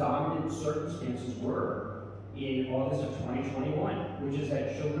one of the dominant circumstances were in August of 2021, which is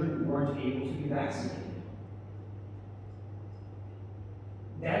that children weren't able to be vaccinated.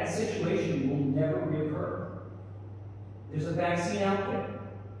 That situation will never reoccur. There's a vaccine out there.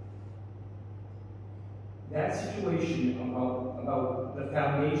 That situation about the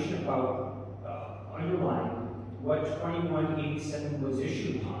foundation, about underlying what 2187 was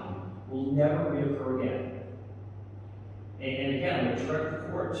issued upon will never reoccur again. And again, I would direct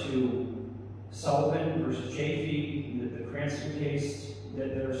the court to Sullivan versus Chafee, the Cranston case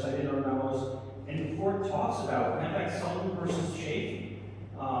that are cited in our memos, and the court talks about, in fact, Sullivan versus Chafee.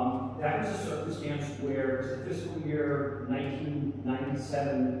 That was a circumstance where the fiscal year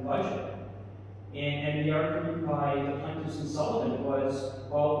 1997 budget, and the argument by the plaintiffs in Sullivan was,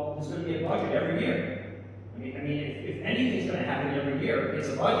 well, there's going to be a budget every year. I mean, if anything's going to happen every year, it's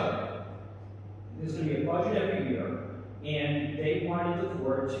a budget. There's going to be a budget every year, and they wanted the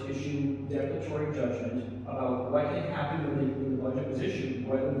court to issue declaratory judgment about what had happened when the budget was issued,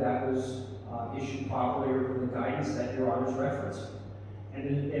 whether that was issued properly or with the guidance that Your Honor's referenced.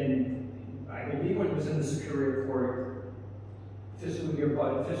 And I believe when it was in the Superior Court, fiscal year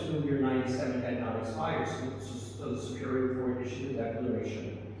 97 had not expired, so the Superior Court issued a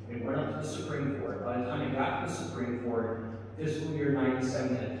declaration. It went up to the Supreme Court. By the time it got to the Supreme Court, fiscal year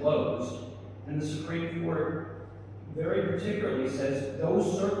 97 had closed, and the Supreme Court very particularly says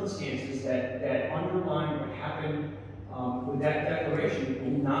those circumstances that underline what happened with that declaration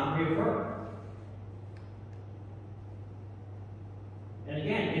will not reoccur. And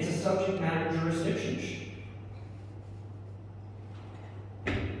again, it's a subject matter jurisdiction issue.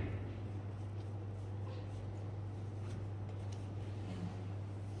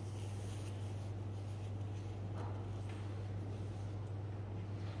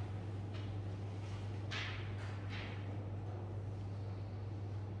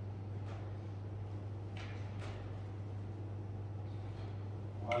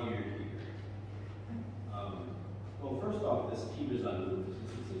 While you're here, well, first off, this keepers on this is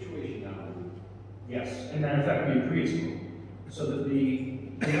the situation now. Yes, and matter of fact, we agreed to. So that the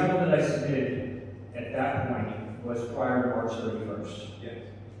memo that I submitted at that point was prior to March 31st. Yes.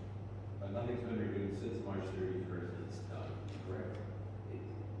 But nothing's been renewed since March 31st. It's done, correct?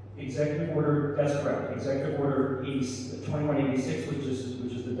 Executive order, that's correct. Executive order 2186, which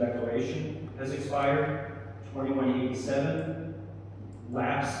is the declaration, has expired. 2187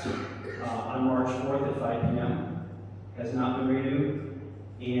 lapsed on March 4th at 5 p.m. has not been renewed,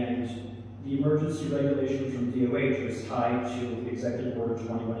 and the emergency regulation from DOH was tied to Executive Order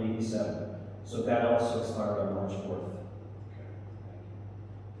 2187. So that also expired on March 4th.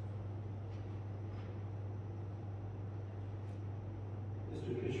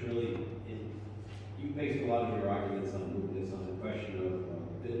 Mr. Piccirilli, you based a lot of your arguments on mootness on the question of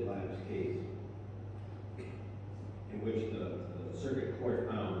the BitLabs case, in which the circuit court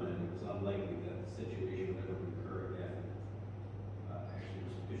found that it was unlikely that the situation would ever recur again. Actually,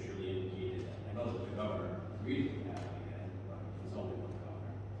 Mr. Piccirilli indicated that. I know that the governor agreed with that again, but there's only one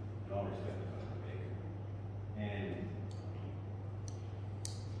governor. In all respect to Governor Baker. And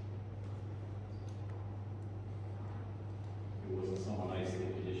it was a somewhat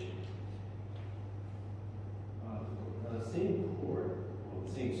isolated issue. The same court, well,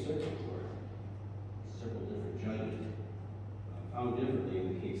 the same circuit court, several different judges, found differently in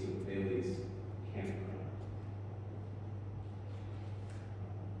the case of Bailey's campground.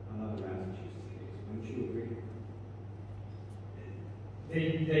 Another Massachusetts case. Wouldn't you agree?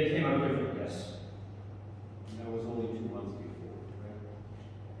 They came out different, yes. And that was only 2 months before, right?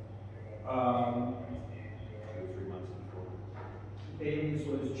 2 or 3 months before. Bailey's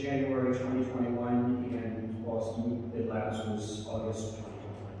was January 2021, and Boston BitLabs was August 2021.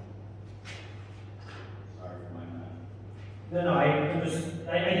 Sorry for my math. No, I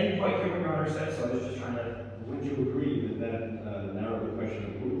didn't quite hear what Your Honor said, so I was just trying to. Would you agree that that narrowed the question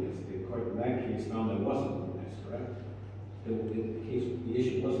of mootness? The court in that case found there wasn't mootness, correct? The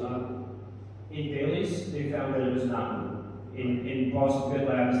issue was not. In Bailey's, they found that it was not moot. In Boston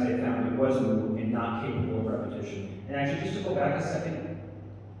BitLabs, they found it was moot and not capable of repetition. And actually, just to go back a second,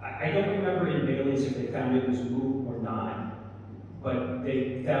 I don't remember in Bailey's if they found it was moot or not, but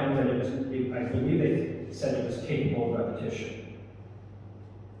they found that it was. I believe they said it was capable of repetition.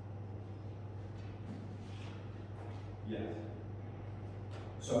 Yes.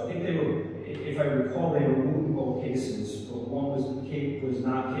 So I think they were, if I recall, they were moot in both cases, but one was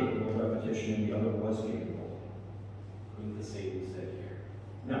not capable of repetition and the other was capable. Couldn't the same be said here?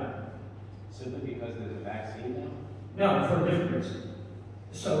 No. Simply because there's a vaccine now? No, for a different reason.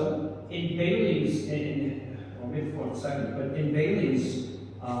 So in Bailey's, I'll read the quote in a second, but in Bailey's,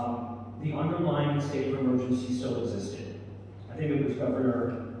 the underlying state of emergency still existed. I think it was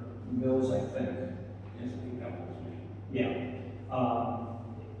Governor Mills, I think. Yes, I think that was me. Yeah.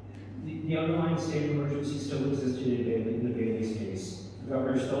 The underlying state of emergency still existed in the Bailey's case. The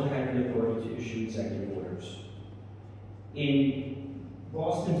governor still had the authority to issue executive orders. In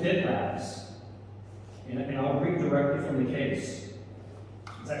Boston Bid Labs, and I'll read directly from the case.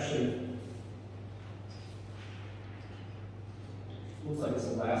 It's actually, looks like it's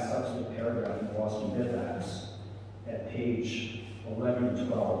the last substantive paragraph in Boston Bid Labs at page 11 and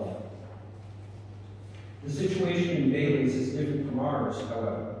 12. The situation in Bailey's is different from ours,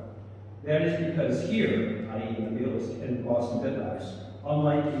 however. That is because here, i.e. in Bailey's and Boston Bid Labs,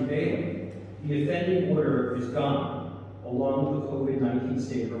 unlike in Bailey, the offending order is gone, along with the COVID-19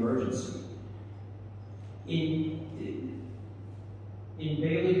 state of emergency. In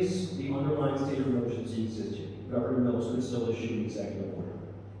Bailey's, the underlying state of emergency existed. Governor Mills could still issue an executive order.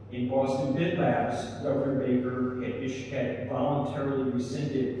 In Boston Bid Labs, Governor Baker had voluntarily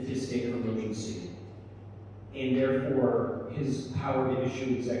rescinded his state of emergency, and therefore his power to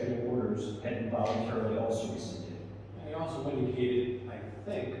issue executive orders had been voluntarily also rescinded. And he also indicated, I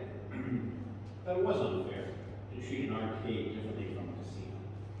think, that it was unfair to treat an arcade differently from a casino.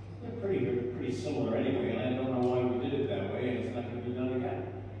 They're pretty similar anyway, and I don't know why we did it that way, and it's not going to be done again.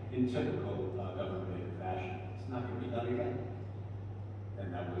 In typical government fashion, it's not going to be done again. And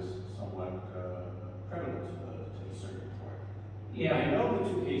that was somewhat credible to the circuit court. Yeah. I know the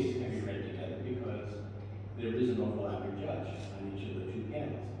two cases can be read together because there is an overlapping judge on each of the two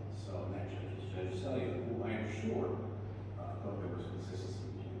panels. So that judge is Judge Selya, who I am sure thought there was consistency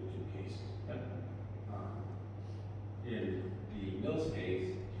between the two cases. Yep. In the Mills case,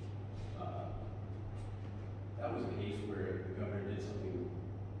 that was a case where the governor did something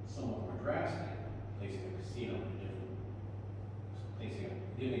somewhat more drastic, placing a casino in a different,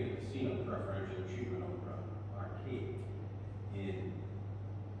 giving a casino preferential treatment over an arcade. In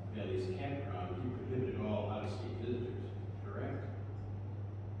Bailey's campground, he prohibited all out-of-state visitors, correct?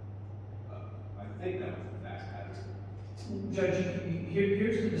 I think that was the fact pattern. Judge,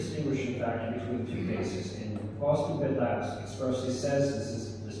 here's the distinguishing factor between the two cases. And Boston Bid Labs expressly says this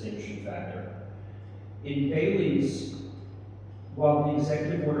is the distinguishing factor. In Bailey's, while the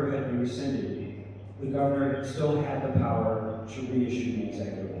executive order had been rescinded, the governor still had the power to reissue the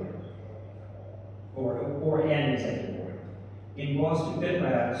executive order, or an executive order. In Boston Bid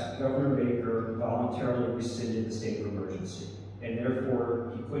Labs, Governor Baker voluntarily rescinded the state of emergency, and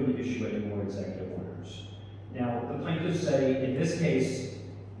therefore he couldn't issue any more executive orders. Now, the plaintiffs say, in this case,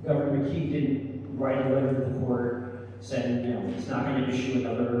 Governor McKee didn't write a letter to the court saying, he's not going to issue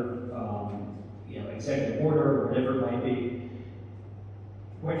another, executive order or whatever it might be.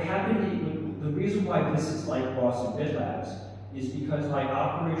 What happened, the reason why this is like Boston Bid Labs is because by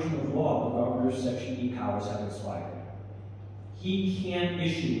operation of law, the governor's Section E powers have expired. He can't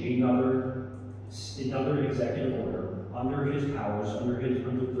issue another executive order under his powers, under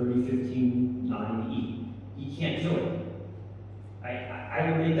 3015-9E. He can't do it. I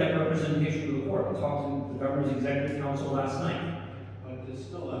would make that representation to the court. I talked to the governor's executive council last night. But there's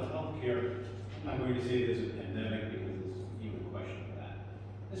still a healthcare, I'm not going to say there's a pandemic because it's even a question of that.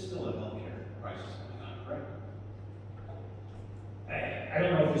 There's still a healthcare crisis going on, correct? I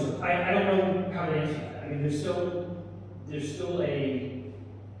don't know if there's I don't know how to answer that. I mean, there's still a,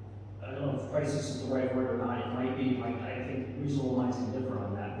 I don't know if crisis is the right word or not. It might be, I think reasonable minds can differ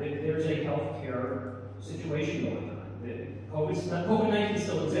on that. There's a healthcare situation going on. COVID-19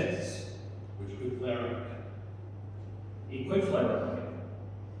 still exists. Which could flare up. It could flare up.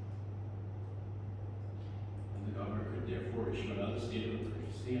 And the governor could therefore issue another state of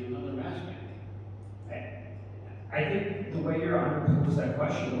emergency and another mask mandate. I think the way Your Honor poses that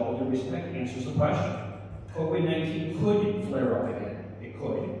question, with all due respect, answers the question. COVID-19 could flare up again. It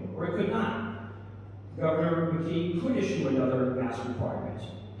could, or it could not. Governor McKee could issue another mask requirement.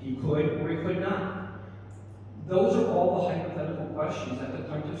 He could, or he could not. Those are all the hypothetical questions that the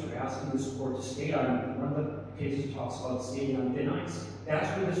plaintiffs are asking this court to state on. One of the cases talks about skating on thin ice. That's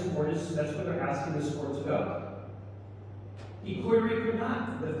where this court is, that's where they're asking this court to go. He could or he could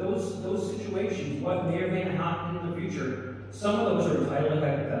not. Those situations, what may or may not happen in the future, some of those are entirely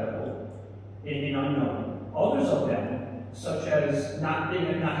hypothetical and unknown. Others of them, such as not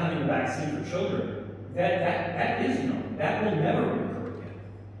having a vaccine for children, that is known. That will never reoccur again.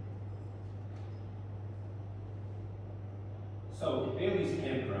 So, Bailey's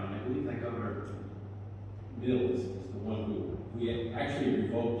campground, I believe that Governor Mills is the one who we actually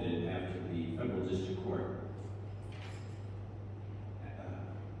revoked it after the federal district court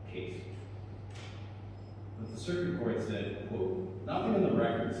case. But the circuit court said, quote, "Nothing in the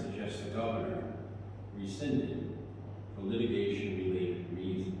record suggests the governor rescinded for litigation-related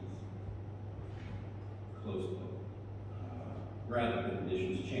reasons," close quote. Rather, the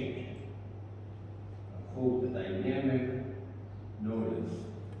conditions changed. Quote, the dynamic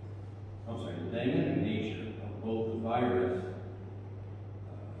nature of both the virus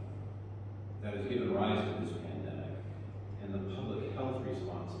that has given rise to this pandemic and the public health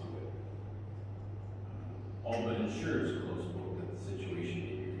response to it all but ensures, close quote, that the situation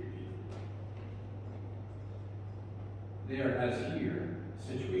may be repeated. There, as here, the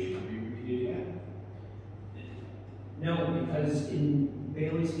situation can be repeated again. No, because in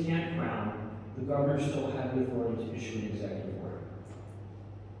Bailey's Campground, the governor still had the authority to issue an executive order.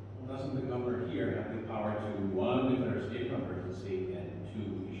 Well, doesn't the governor here have the power to, one, declare a state of emergency, and two,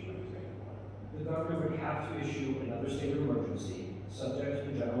 issue an executive order? The governor would have to issue another state of emergency, subject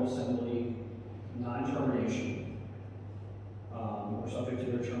to the General Assembly non-termination, or subject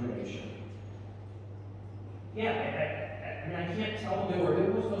to their termination. Yeah, I mean, I can't tell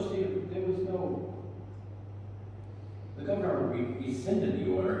There was no state, there was no, the governor rescinded the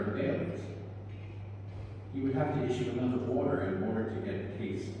order in Bailey's. He would have to issue another order in order to get the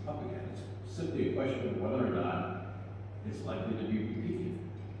case up again. It's simply a question of whether or not it's likely to be repeated.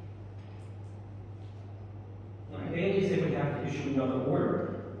 in Bailey's, they would have to issue another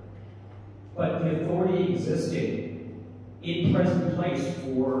order. But the authority existed in present place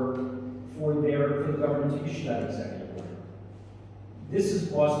for the government to issue that executive order. This is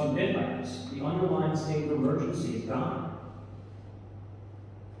Boston Midlands. The underlying state of emergency is gone.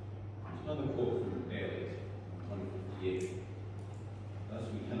 There's another quote from Bailey's, 158. Thus,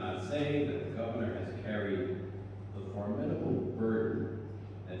 we cannot say that the governor has carried the formidable burden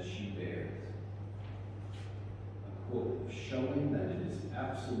that she bears. A quote, showing that it is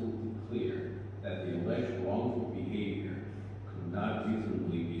absolutely clear that the alleged wrongful behavior could not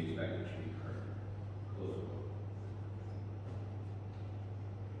reasonably be expected to recur. Close quote.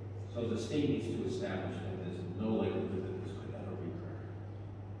 So the state needs to establish that there's no likelihood that this could ever recur,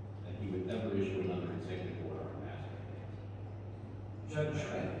 that he would never issue another executive order on mass Judge,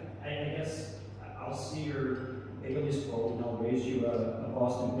 I guess I'll see your Bailey's quote and I'll raise you a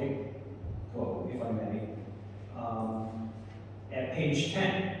Boston Big quote, if I may. At page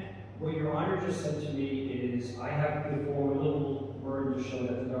 10, what Your Honor just said to me is, I have the formidable burden to show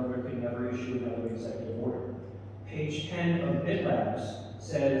that the governor could never issue another executive order. Page 10 of BitLabs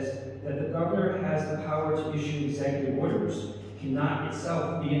says that the governor has the power to issue executive orders cannot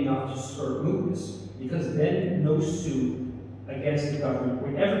itself be enough to skirt mootness, because then no suit against the government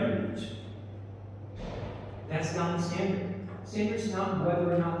would ever be moot. That's not the standard. The standard is not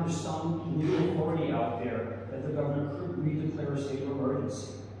whether or not there's some legal authority out there that the governor could redeclare a state of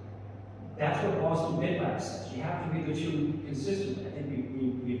emergency. That's what Boston BitLabs says. You have to be the two consistent. I think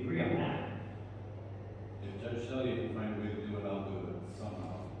we agree on that. If Judge Shelley can find a way to do it, I'll do it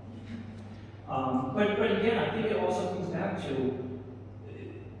somehow. But again, I think it also comes back to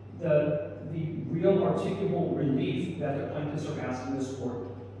the real articulable relief that the plaintiffs are asking this court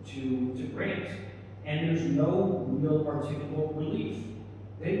to grant. And there's no real articulable relief.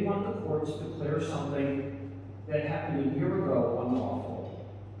 They want the court to declare something that happened a year ago unlawful.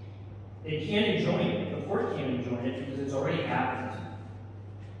 They can't enjoin it. The court can't enjoin it because it's already happened.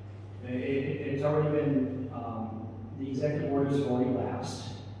 It's already been, the executive orders have already lapsed.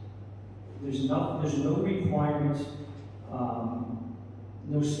 There's no requirement,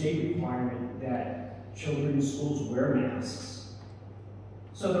 no state requirement that children in schools wear masks.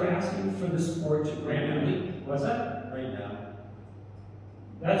 So they're asking for this court to grant relief. What's that? Right now.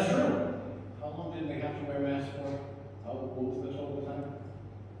 That's true. How long did they have to wear masks for? What was the total time?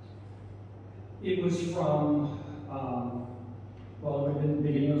 It was from, well, it would have been the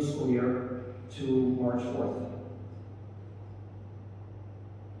beginning of the school year to March 4th.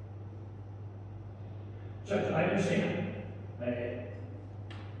 Judge, I understand.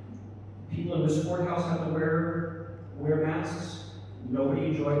 People in this courthouse have to wear masks. Nobody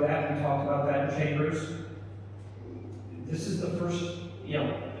enjoyed that. We talked about that in chambers. This is the first,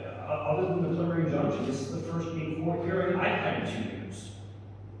 other than the preliminary injunction, this is the first in-court hearing I've had in 2 years.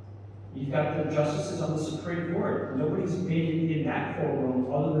 You've got the justices on the Supreme Court. Nobody's been in that courtroom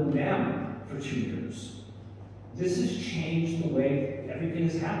other than them for 2 years. This has changed the way everything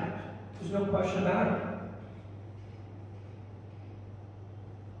has happened. There's no question about it.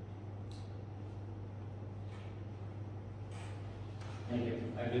 Thank you.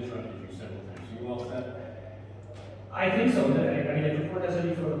 I've interrupted you several times. You all set? I think so. I mean, if the court has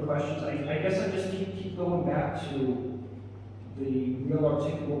any further questions, I guess I just keep going back to the real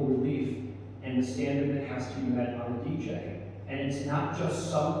articulable relief and the standard that has to be met on the DJ. And it's not just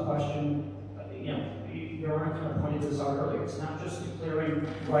some question, Your Honor kind of pointed this out earlier, it's not just declaring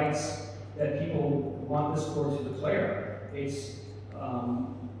rights that people want this court to declare. It's,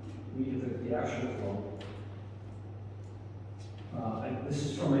 we get the actual quote. This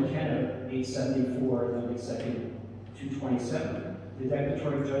is from McKenna, 874, and then second 227. The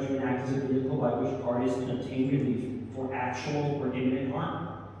Declaratory Judgment Act is a vehicle by which parties can obtain relief for actual or imminent harm.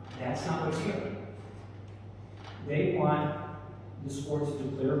 That's not what's here. They want this court to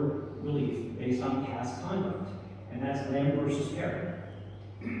declare relief based on past conduct, and that's Lamb versus Perry.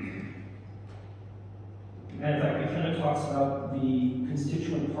 Matter of fact, McKenna talks about the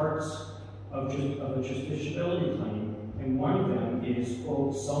constituent parts of a justiciability claim, and one of them is,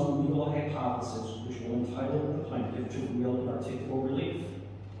 quote, some legal hypothesis which will entitle the plaintiff to real and articulable relief.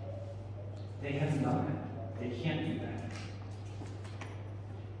 They haven't done that. They can't do that.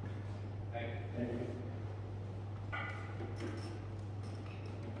 Thank you.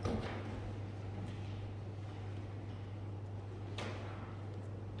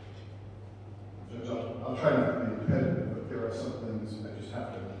 Judge, I'll try not to be repetitive, but there are some things I just have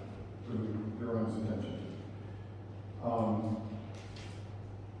to bring your own attention to.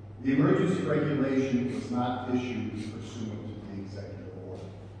 The emergency regulation was not issued pursuant to the executive order.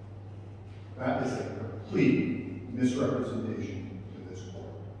 That is a complete misrepresentation to this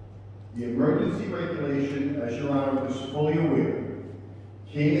court. The emergency regulation, as Your Honor is fully aware,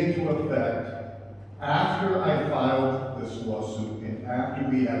 came into effect after I filed this lawsuit and after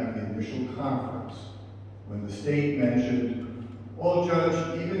we had the initial conference, when the state mentioned, well,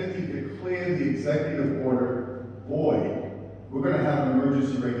 Judge, even if you declare the executive order void, we're going to have an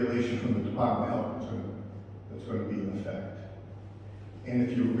emergency regulation from the Department of Health that's going to be in effect. And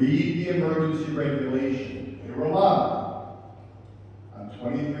if you read the emergency regulation, they rely on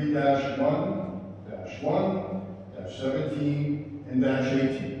 23-1, -1, -17, and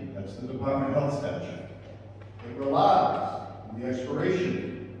 -18. That's the Department of Health statute. It relies on the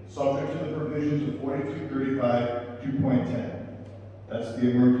expiration subject to the provisions of 4235 2.10. That's the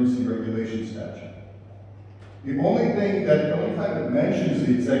emergency regulation statute. The only time it mentions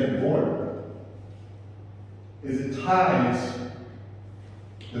the executive order is it ties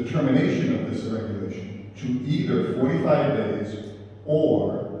the termination of this regulation to either 45 days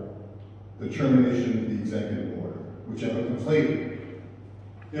or the termination of the executive order, whichever comes later.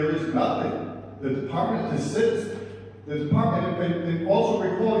 There is nothing. The department assists. The department, and also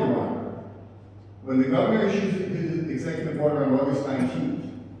recall, Your Honor, when the governor issues his executive order on August 19th,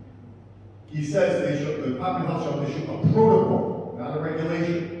 he says the Department of Health shall issue a protocol, not a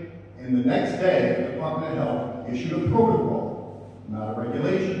regulation. And the next day, the Department of Health issued a protocol, not a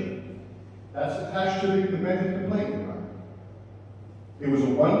regulation. That's attached to the amended complaint, Your Honor. It was a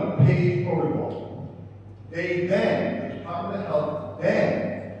one-page protocol. The Department of Health, a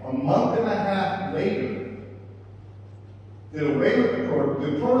month and a half later, did away with the protocol.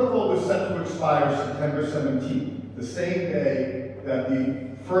 The protocol was set to expire September 17th, the same day that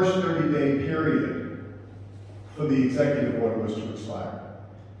the first 30-day period for the executive order was to expire.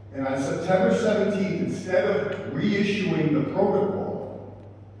 And on September 17th, instead of reissuing the protocol,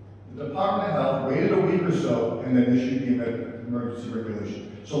 the Department of Health waited a week or so and then issued the emergency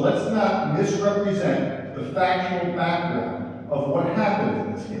regulation. So let's not misrepresent the factual background of what happened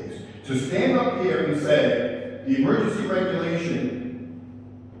in this case. To stand up here and say the emergency regulation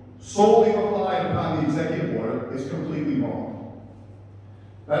solely relied upon the executive order is completely wrong.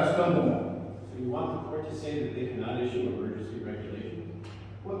 That's number one. So you want the court to say that they cannot issue emergency regulation?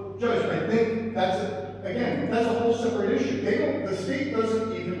 Well, Judge, I think that's a whole separate issue. The state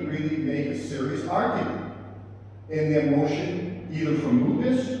doesn't even really make a serious argument in their motion, either for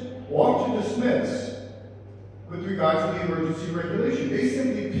mootness or to dismiss, with regard to the emergency regulation. They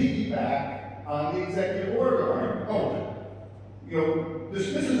simply piggyback on the executive order argument.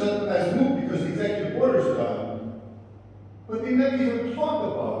 Dismisses it as moot because the executive order is done, but they never even talk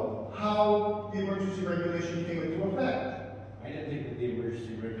about how the emergency regulation came into effect. I didn't think that the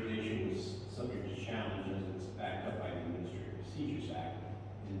emergency regulation was subject to challenge as it's backed up by the Administrative Procedures Act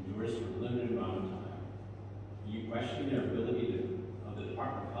and endorsed for a limited amount of time. Do you question their ability of the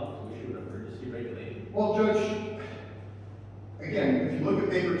Department of Health to issue an emergency regulation? Well, Judge, again, if you look at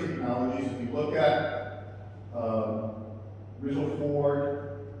Baker Technologies, if you look at Rizzo Ford,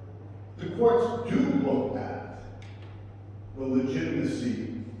 the courts do look at the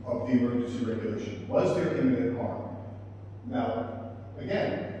legitimacy of the emergency regulation. Was there imminent harm? Now,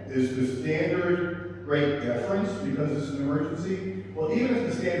 again, is the standard great deference because it's an emergency? Well, even if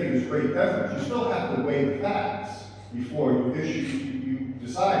the standard is great deference, you still have to weigh the facts before you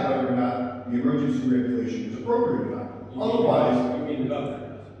decide whether or not the emergency regulation is appropriate or not. Otherwise, You mean the governor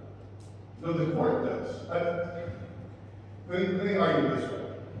does? no, the court does. Let me argue this way.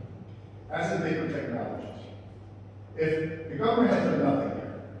 As in Vapor Technologies, if the government has done nothing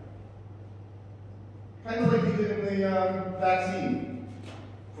here, kind of like they did in the vaccine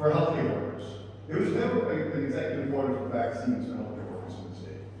for healthcare workers, there was never an executive order for vaccines for healthcare workers in the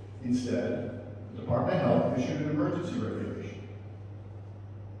state. Instead, the Department of Health issued an emergency regulation,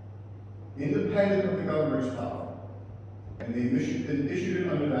 independent of the governor's power, and they issued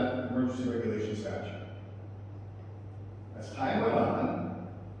it under that emergency regulation statute. As time went on,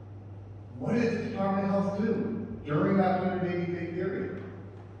 what did the Department of Health do during that 180-day period?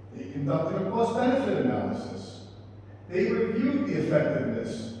 They conducted a cost-benefit analysis. They reviewed the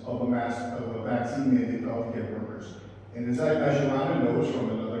effectiveness of a vaccine mandate for healthcare workers. And as Your Honor knows from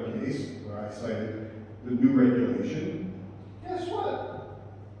another case where I cited the new regulation, guess what?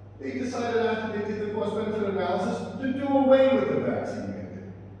 They decided after they did the cost-benefit analysis to do away with the vaccine mandate.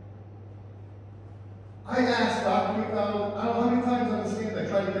 I asked Dr. McDonald, I don't know how many times on the stand I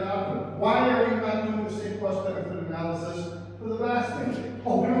tried to get out of him, why are we not doing the same cost-benefit analysis for the vaccine mandate?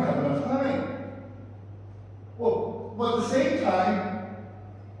 Oh, we don't have enough time. Well, at the same time,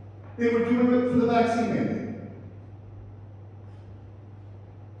 they were doing it for the vaccine mandate.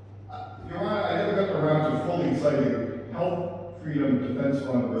 Your Honor, I never got around to fully citing Health Freedom Defense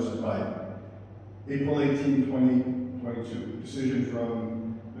Fund versus Biden. April 18, 2022, decision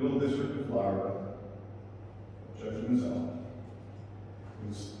from Middle District of Florida, Judge Mizell.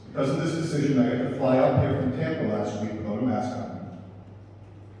 Because of this decision, I got to fly up here from Tampa last week without a mask on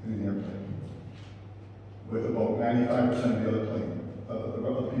in an airplane, with about 95% of the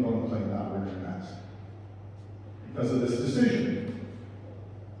other people on the plane not wearing a mask. Because of this decision.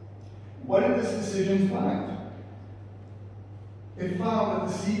 What did this decision find? It found that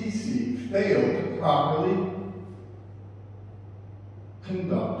the CDC failed to properly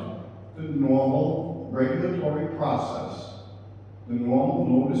conduct the normal regulatory process, the normal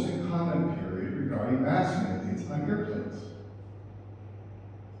notice and comment period regarding mask mandates on airplanes.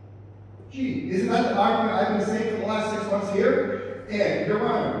 Gee, isn't that the argument I've been saying for the last 6 months here? And, Your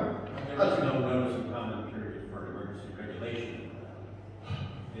Honor, There is no notice and comment period for an emergency regulation.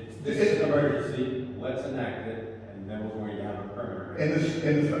 This is an emergency, let's enact it, and then we're going to have a permanent. and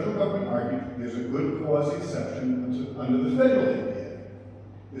the federal government argued there's a good cause exception under the federal APA.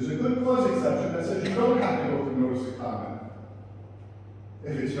 There's a good cause exception that says you don't have to go through notice and comment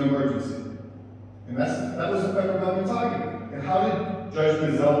if it's an emergency. And that was the federal government's argument. And how did Judge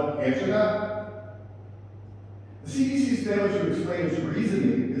Mizell answer that? The CDC's failure to explain its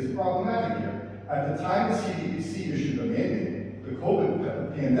reasoning is problematic here. At the time the CDC issued the mandate, the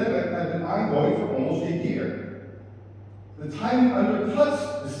COVID pandemic had been ongoing for almost a year. The timing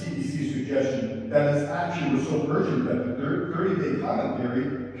undercuts the CDC's suggestion that its action was so urgent that the 30-day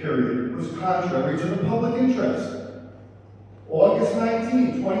comment period was contrary to the public interest. August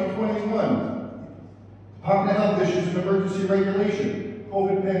 19, 2021, Department of Health issues an emergency regulation.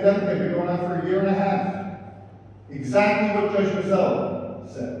 COVID pandemic had been going on for a year and a half. Exactly what Judge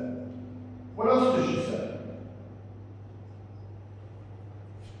Mizell said. What else did she say?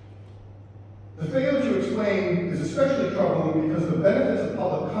 The failure to explain is especially troubling because the benefits of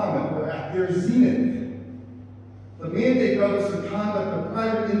public comment were at their zenith. The mandate governs the conduct of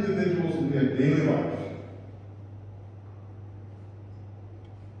private individuals in their daily life.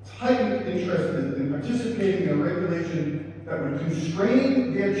 Heightened interest in participating in a regulation that would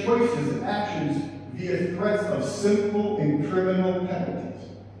constrain their choices and actions via threats of simple and criminal penalties.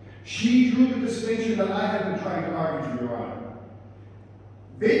 She drew the distinction that I have been trying to argue to Your Honor.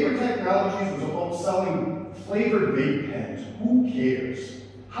 Vapor Technologies was about selling flavored vape pens. Who cares?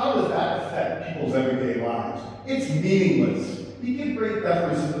 How does that affect people's everyday lives? It's meaningless. You give great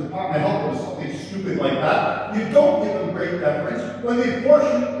deference to the Department of Health or something stupid like that. You don't give them great deference when they force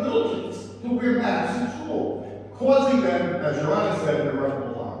little kids to wear masks in school, causing them, as Your Honor said,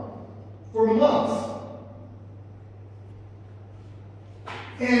 irreparable harm for months.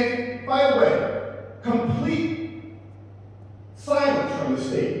 And by the way, complete silence from the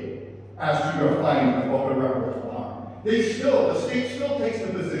state as to your finding of irreparable harm. The state still takes the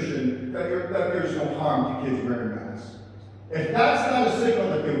position that there's no harm to kids wearing masks. If that's not a signal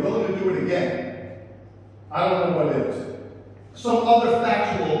that they're willing to do it again, I don't know what is. Some other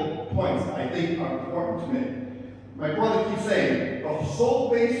factual points I think are important to me. My brother keeps saying the sole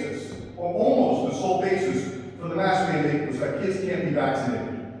basis, or almost the sole basis, for the mask mandate was that kids can't be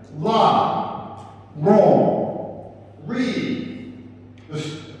vaccinated. Lie. Wrong. Read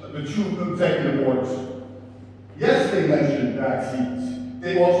the two executive orders. Yes, they mentioned vaccines.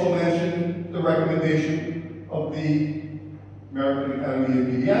 They also mentioned the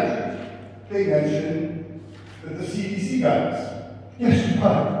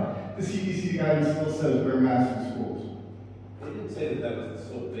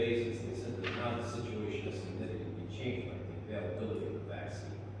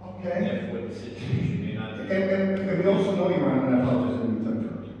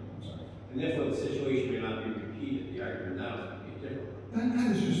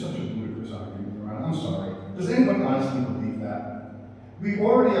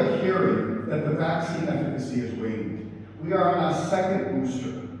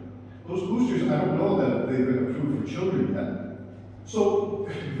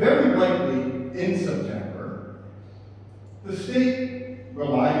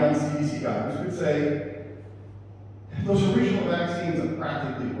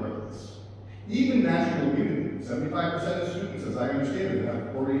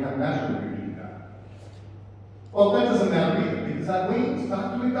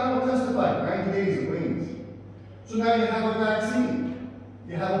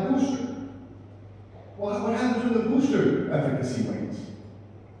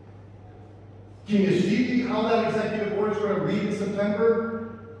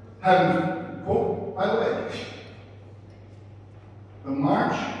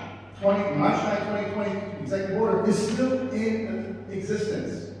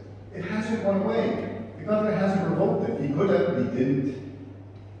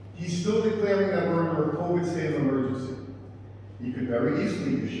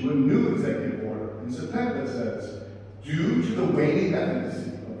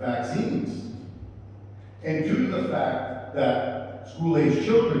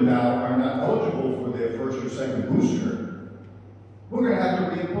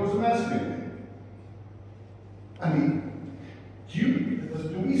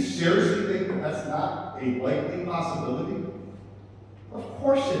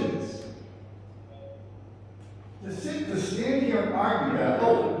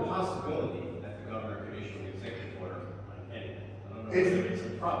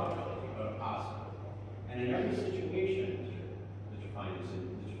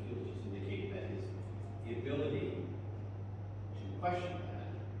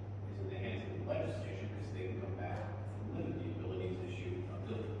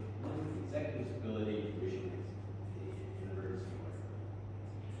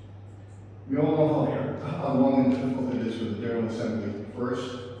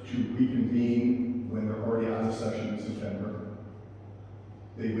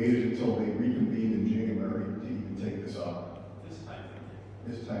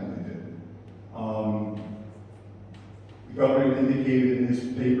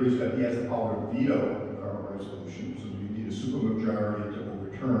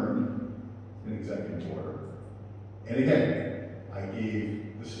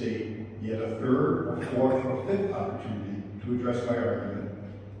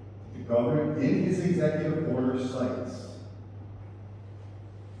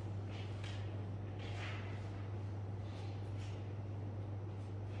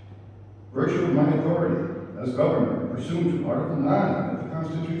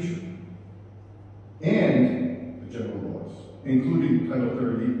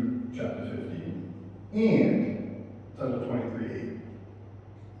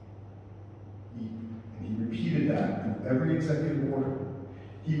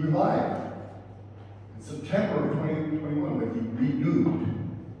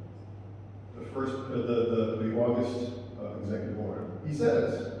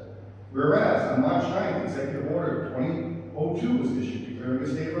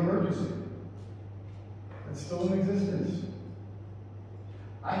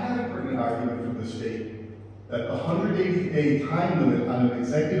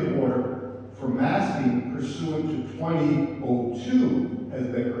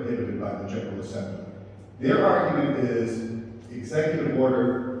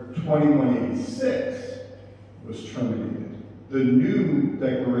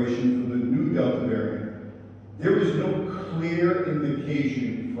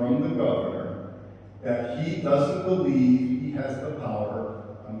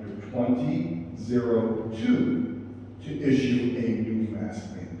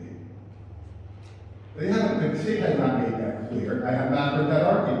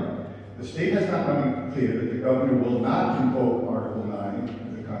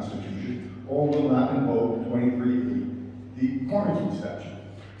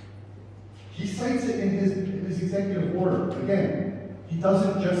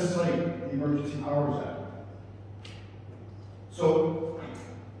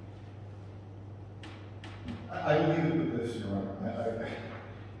I leave it with this, Your Honor.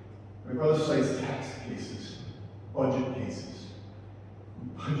 My brother cites tax cases, budget cases.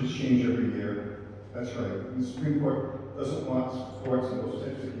 Budgets change every year. That's right. The Supreme Court doesn't want courts in those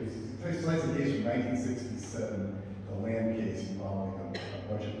types of cases. It cites a case from 1967, the land case involving a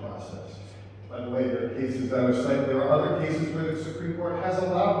budget process. By the way, there are cases that are cited. There are other cases where the Supreme Court has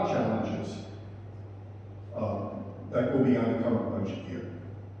allowed challenges that go beyond the current budget year.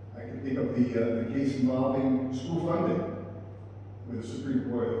 I can think of the case involving school funding, where the Supreme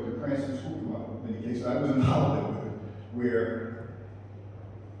Court, the Cranston School Funding case I was involved with, where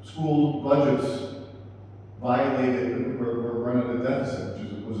school budgets violated, were running a deficit,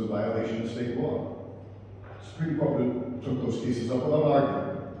 which was a violation of state law. The Supreme Court took those cases up without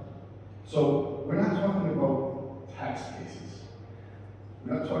argument. So we're not talking about tax cases.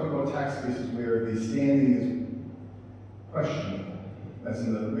 We're not talking about tax cases where the standing is questionable, as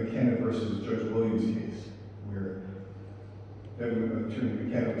in the McKenna versus Judge Williams case, where Attorney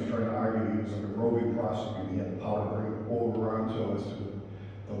McKenna was trying to argue he was a roving prosecutor. He had the power to bring over onto us to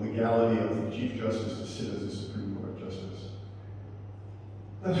the legality of the Chief Justice to sit as a Supreme Court Justice.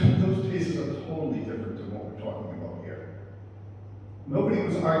 Those cases are totally different than what we're talking about here. Nobody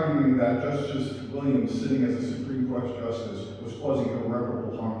was arguing that Justice Williams, sitting as a Supreme Court Justice, was causing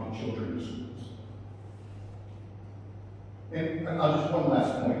irreparable harm to children in schools. And I'll just one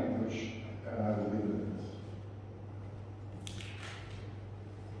last point, which I will leave it at this.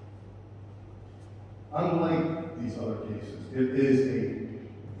 Unlike these other cases, it is a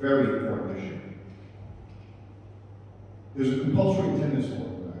very important issue. There's a compulsory attendance law in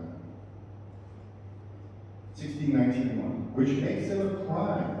Ireland, 1619-1, which makes it a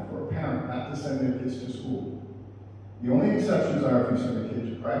crime for a parent not to send their kids to school. The only exceptions are if you send a kid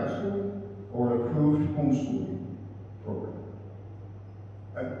to private school or an approved homeschooling program.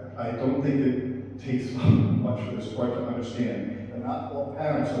 I don't think it takes much for this court to understand that not all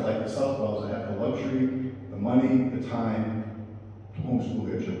parents are like the Southwells that have the luxury, the money, the time to homeschool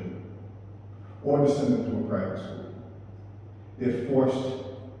their children or to send them to a private school. They're forced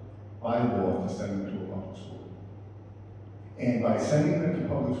by law to send them to a public school. And by sending them to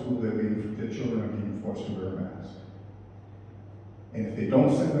public school, their children are being forced to wear a mask. And if they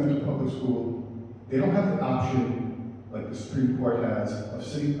don't send them to public school, they don't have the option, like the Supreme Court has, of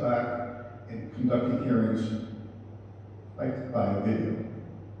sitting back and conducting hearings like by video.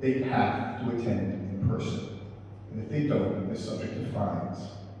 They have to attend in person. And if they don't, they're subject to fines.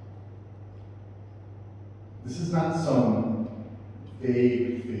 This is not some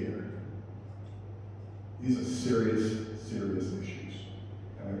vague fear. These are serious, serious issues.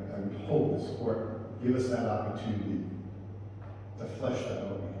 And I would hope this court will give us that opportunity to flesh that out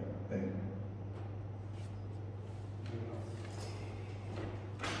here. Thank you.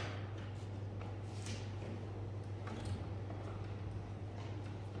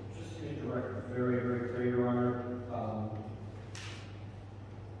 Just to direct very, very clear, Your Honor,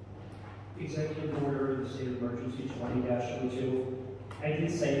 Executive Order of the State of Emergency 20-02. I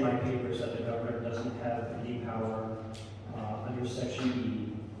did say in my papers that the governor doesn't have any power under Section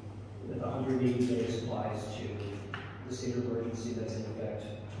E, that the 180 days applies to the state of emergency that's in effect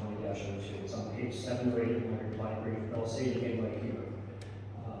 20-02. It's on page 7 or 8 of my reply brief, but I'll say it again right here.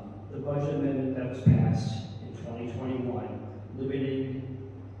 The budget amendment that was passed in 2021, limiting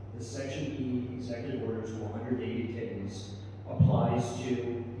the Section E executive orders to 180 days, applies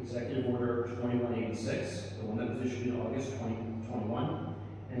to Executive Order 2186, the one that was issued in August 2021,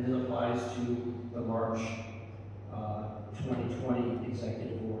 and it applies to the March 2020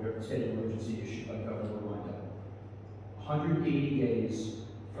 Executive Order, State of Emergency issued by Governor Raimondo. 180 days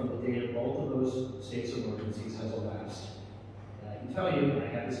from the date of both of those states of emergencies has elapsed. And I can tell you, I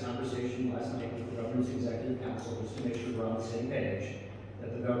had this conversation last night with the Governor's Executive Council just to make sure we're on the same page,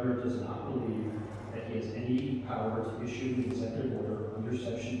 that the Governor does not believe that he has any power to issue the executive order under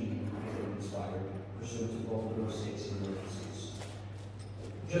Section E if it expired, pursuant to both of those states of emergencies.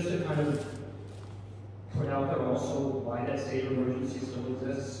 Just to kind of point out there also why that state of emergency still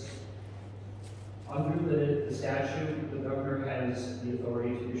exists. Under the statute, the governor has the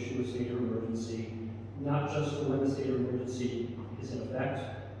authority to issue a state of emergency, not just for when the state of emergency is in effect,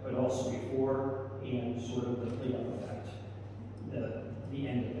 but also before and sort of the cleanup effect, the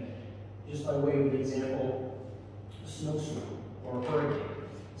end of it. Just by way of an example, a snowstorm or a hurricane.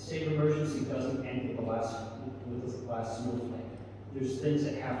 The state of emergency doesn't end with the last snowflake. There's things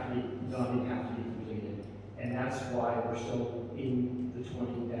that have to be done and have to be completed. And that's why we're still in the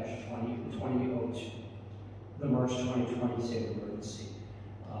 20-20, the March 2020 state of emergency.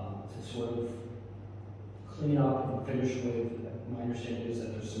 To sort of clean up and finish with, my understanding is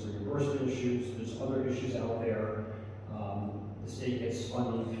that there's some reimbursement issues, there's other issues out there. The state gets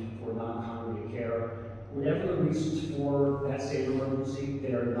funding for non-congregate care. Whatever the reasons for that state of emergency,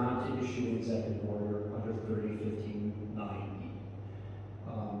 they are not to issue an executive order under 3015-9E.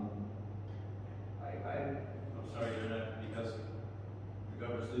 I'm sorry, you're not, because the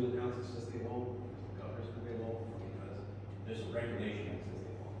governor's legal counsel says they won't, the governor's going to be won't, because there's a regulation that says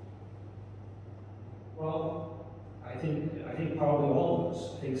they won't. Well, I think probably all of those.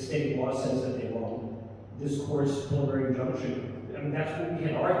 I think state law says that they won't. This court's preliminary injunction, I mean, that's what we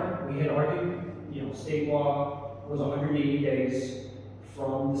had argued. We had argued, you know, state law was 180 days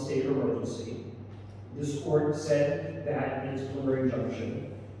from the state of emergency. This court said that in its preliminary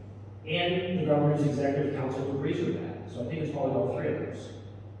injunction, and the governor's executive council agrees with that. So I think it's probably all three of those.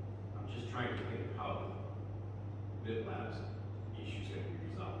 I'm just trying to think of how the BitLabs issue is going to be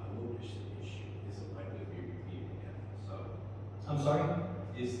resolved. The mootness issue isn't likely to be repeated again. So, I'm sorry?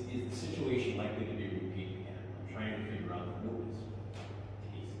 is the situation likely to be repeated again? I'm trying to figure out the mootness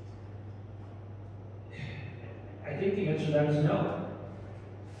cases. I think the answer to that is no.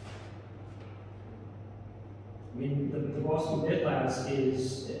 I mean, the Boston BitLabs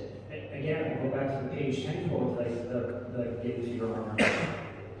is, again, I'll go back to the page 10 quote that I gave to Your Honor.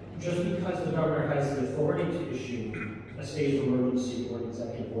 Just because the governor has the authority to issue a state of emergency or an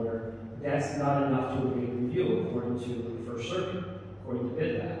executive order, that's not enough to evade review, according to the First Circuit, according to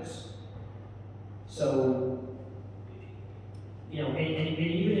BitLabs. So, you know, and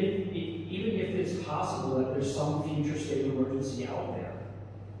even if it's possible that there's some future state of emergency out there,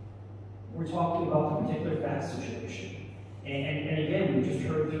 we're talking about the particular fact situation. And again, we just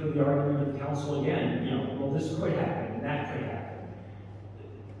heard through the argument of the council again, you know, well, this could happen, and that could happen.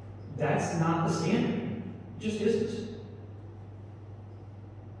 That's not the standard. It just isn't.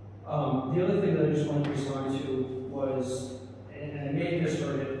 The other thing that I just wanted to respond to was, and I may have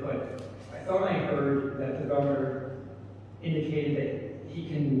misheard it, but I thought I heard that the governor indicated that he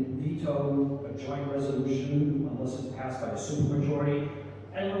can veto a joint resolution unless it's passed by a supermajority.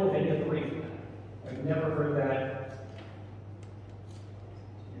 I don't know if any authority for that. I've never heard that.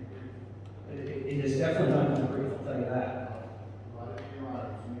 It is definitely not in the brief, I'll tell you that. Your Honor,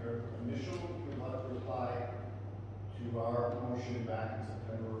 in your initial reply to our motion back in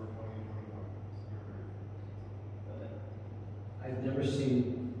September of 2021. I've never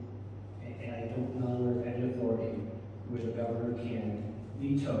seen, and I don't know of any authority where the governor can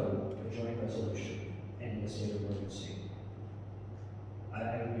veto a joint resolution in a state of emergency. I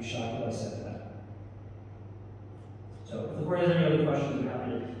would be shocked if I said that. So if the board has any other questions, I'm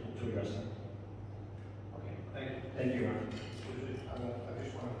happy to address them. Okay, thank you. Thank you, Your Honor. I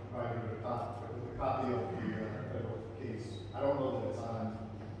just want to provide you with a copy of the federal case. I don't know that it's on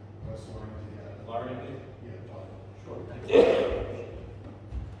West Orange yet. Lauren, please. Yeah, Sure, thank you.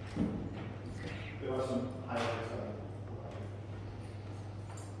 there are some highlights on it.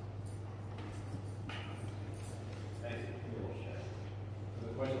 Thank you. So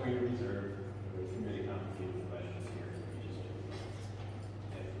the question we reserved, there were too many complicated questions here. We just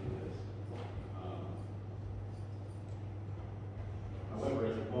get through this. However,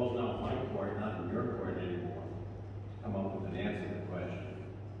 as it falls now in my court, not in your court anymore, to come up with an answer to the question,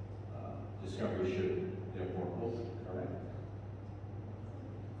 discovery should therefore close it, correct?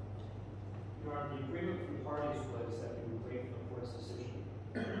 Your Honor, the agreement from the parties was that we would wait for the court's decision.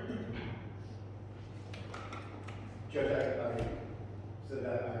 Judge, I said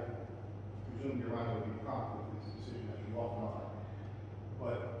that I presume Your Honor will be prompt with this decision as you often are.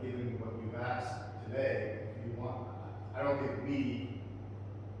 But given what you've asked today, if you want, I don't think we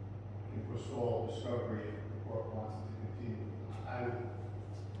can forestall discovery if the court wants it to continue.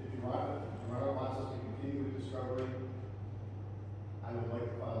 If Your Honor wants us to continue with discovery, I would like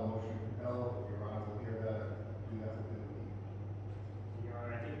to file a motion to compel. If Your Honor will hear that, do that within the week. Your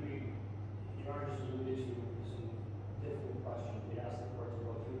Honor, I think Your Honor just alluded to some difficult questions. We asked the court to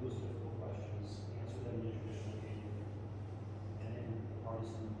go through those difficult questions, answer them in a traditional way, and then the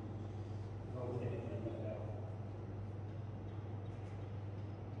parties can go with it and let that out.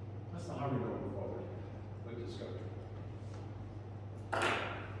 That's the harm in going forward with discovery.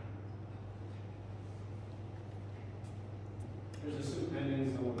 There's a suit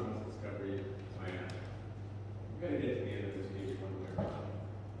pending, someone wants discovery, why not? We're gonna get to the end of this case one way or another.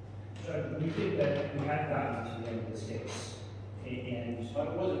 Judge, we think that we have gotten to the end of this case. And But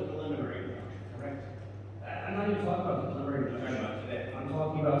it was a preliminary injunction, correct? I'm not even talking about the preliminary We're talking injunction. about today. I'm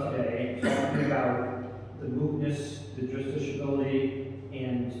talking about today, talking about the mootness, the justiciability,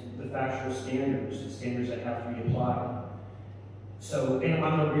 and the factual standards, the standards that have to be applied. So, and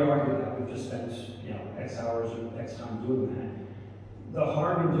I'm going to re-argue that. We've just spent, you know, X hours or X time doing that. The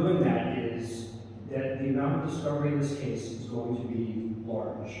harm in doing that is that the amount of discovery in this case is going to be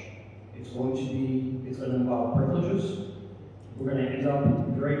large. It's going to involve privileges. We're going to end up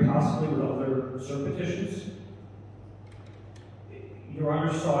very possibly with other cert petitions. Your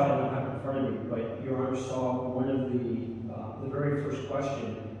Honor saw it, I don't have it in front of me, but Your Honor saw one of the very first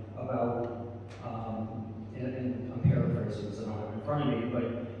question about, and I'm paraphrasing because I don't have it in front of me, but,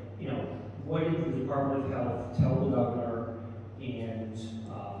 you know, what did the Department of Health tell the governor, and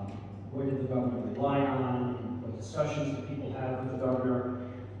what did the governor rely on, and what discussions did people have with the governor?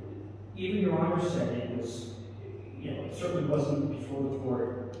 Even Your Honor said it was, you know, it certainly wasn't before the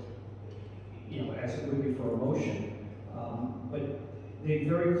court, you know, as it would be for a motion, but they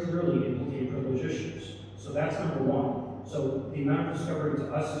very clearly implicate privilege issues. So that's number one. So the amount of discovery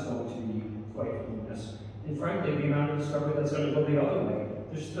to us is going to be quite voluminous. And frankly, the amount of discovery that's going to go the other way,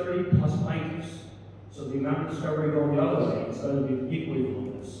 there's 30 plus plaintiffs. So the amount of discovery going the other way is going to be equally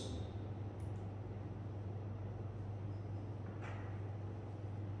voluminous.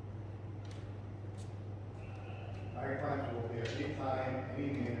 Our clients will pay any time, any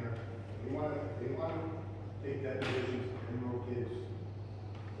manner, they want to take depositions, enroll kids,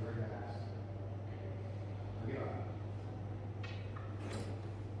 they're going to ask. Bring it on.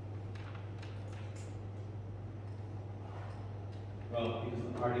 Well, because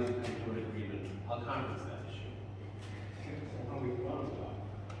the parties have come to an agreement, I'll conference that issue.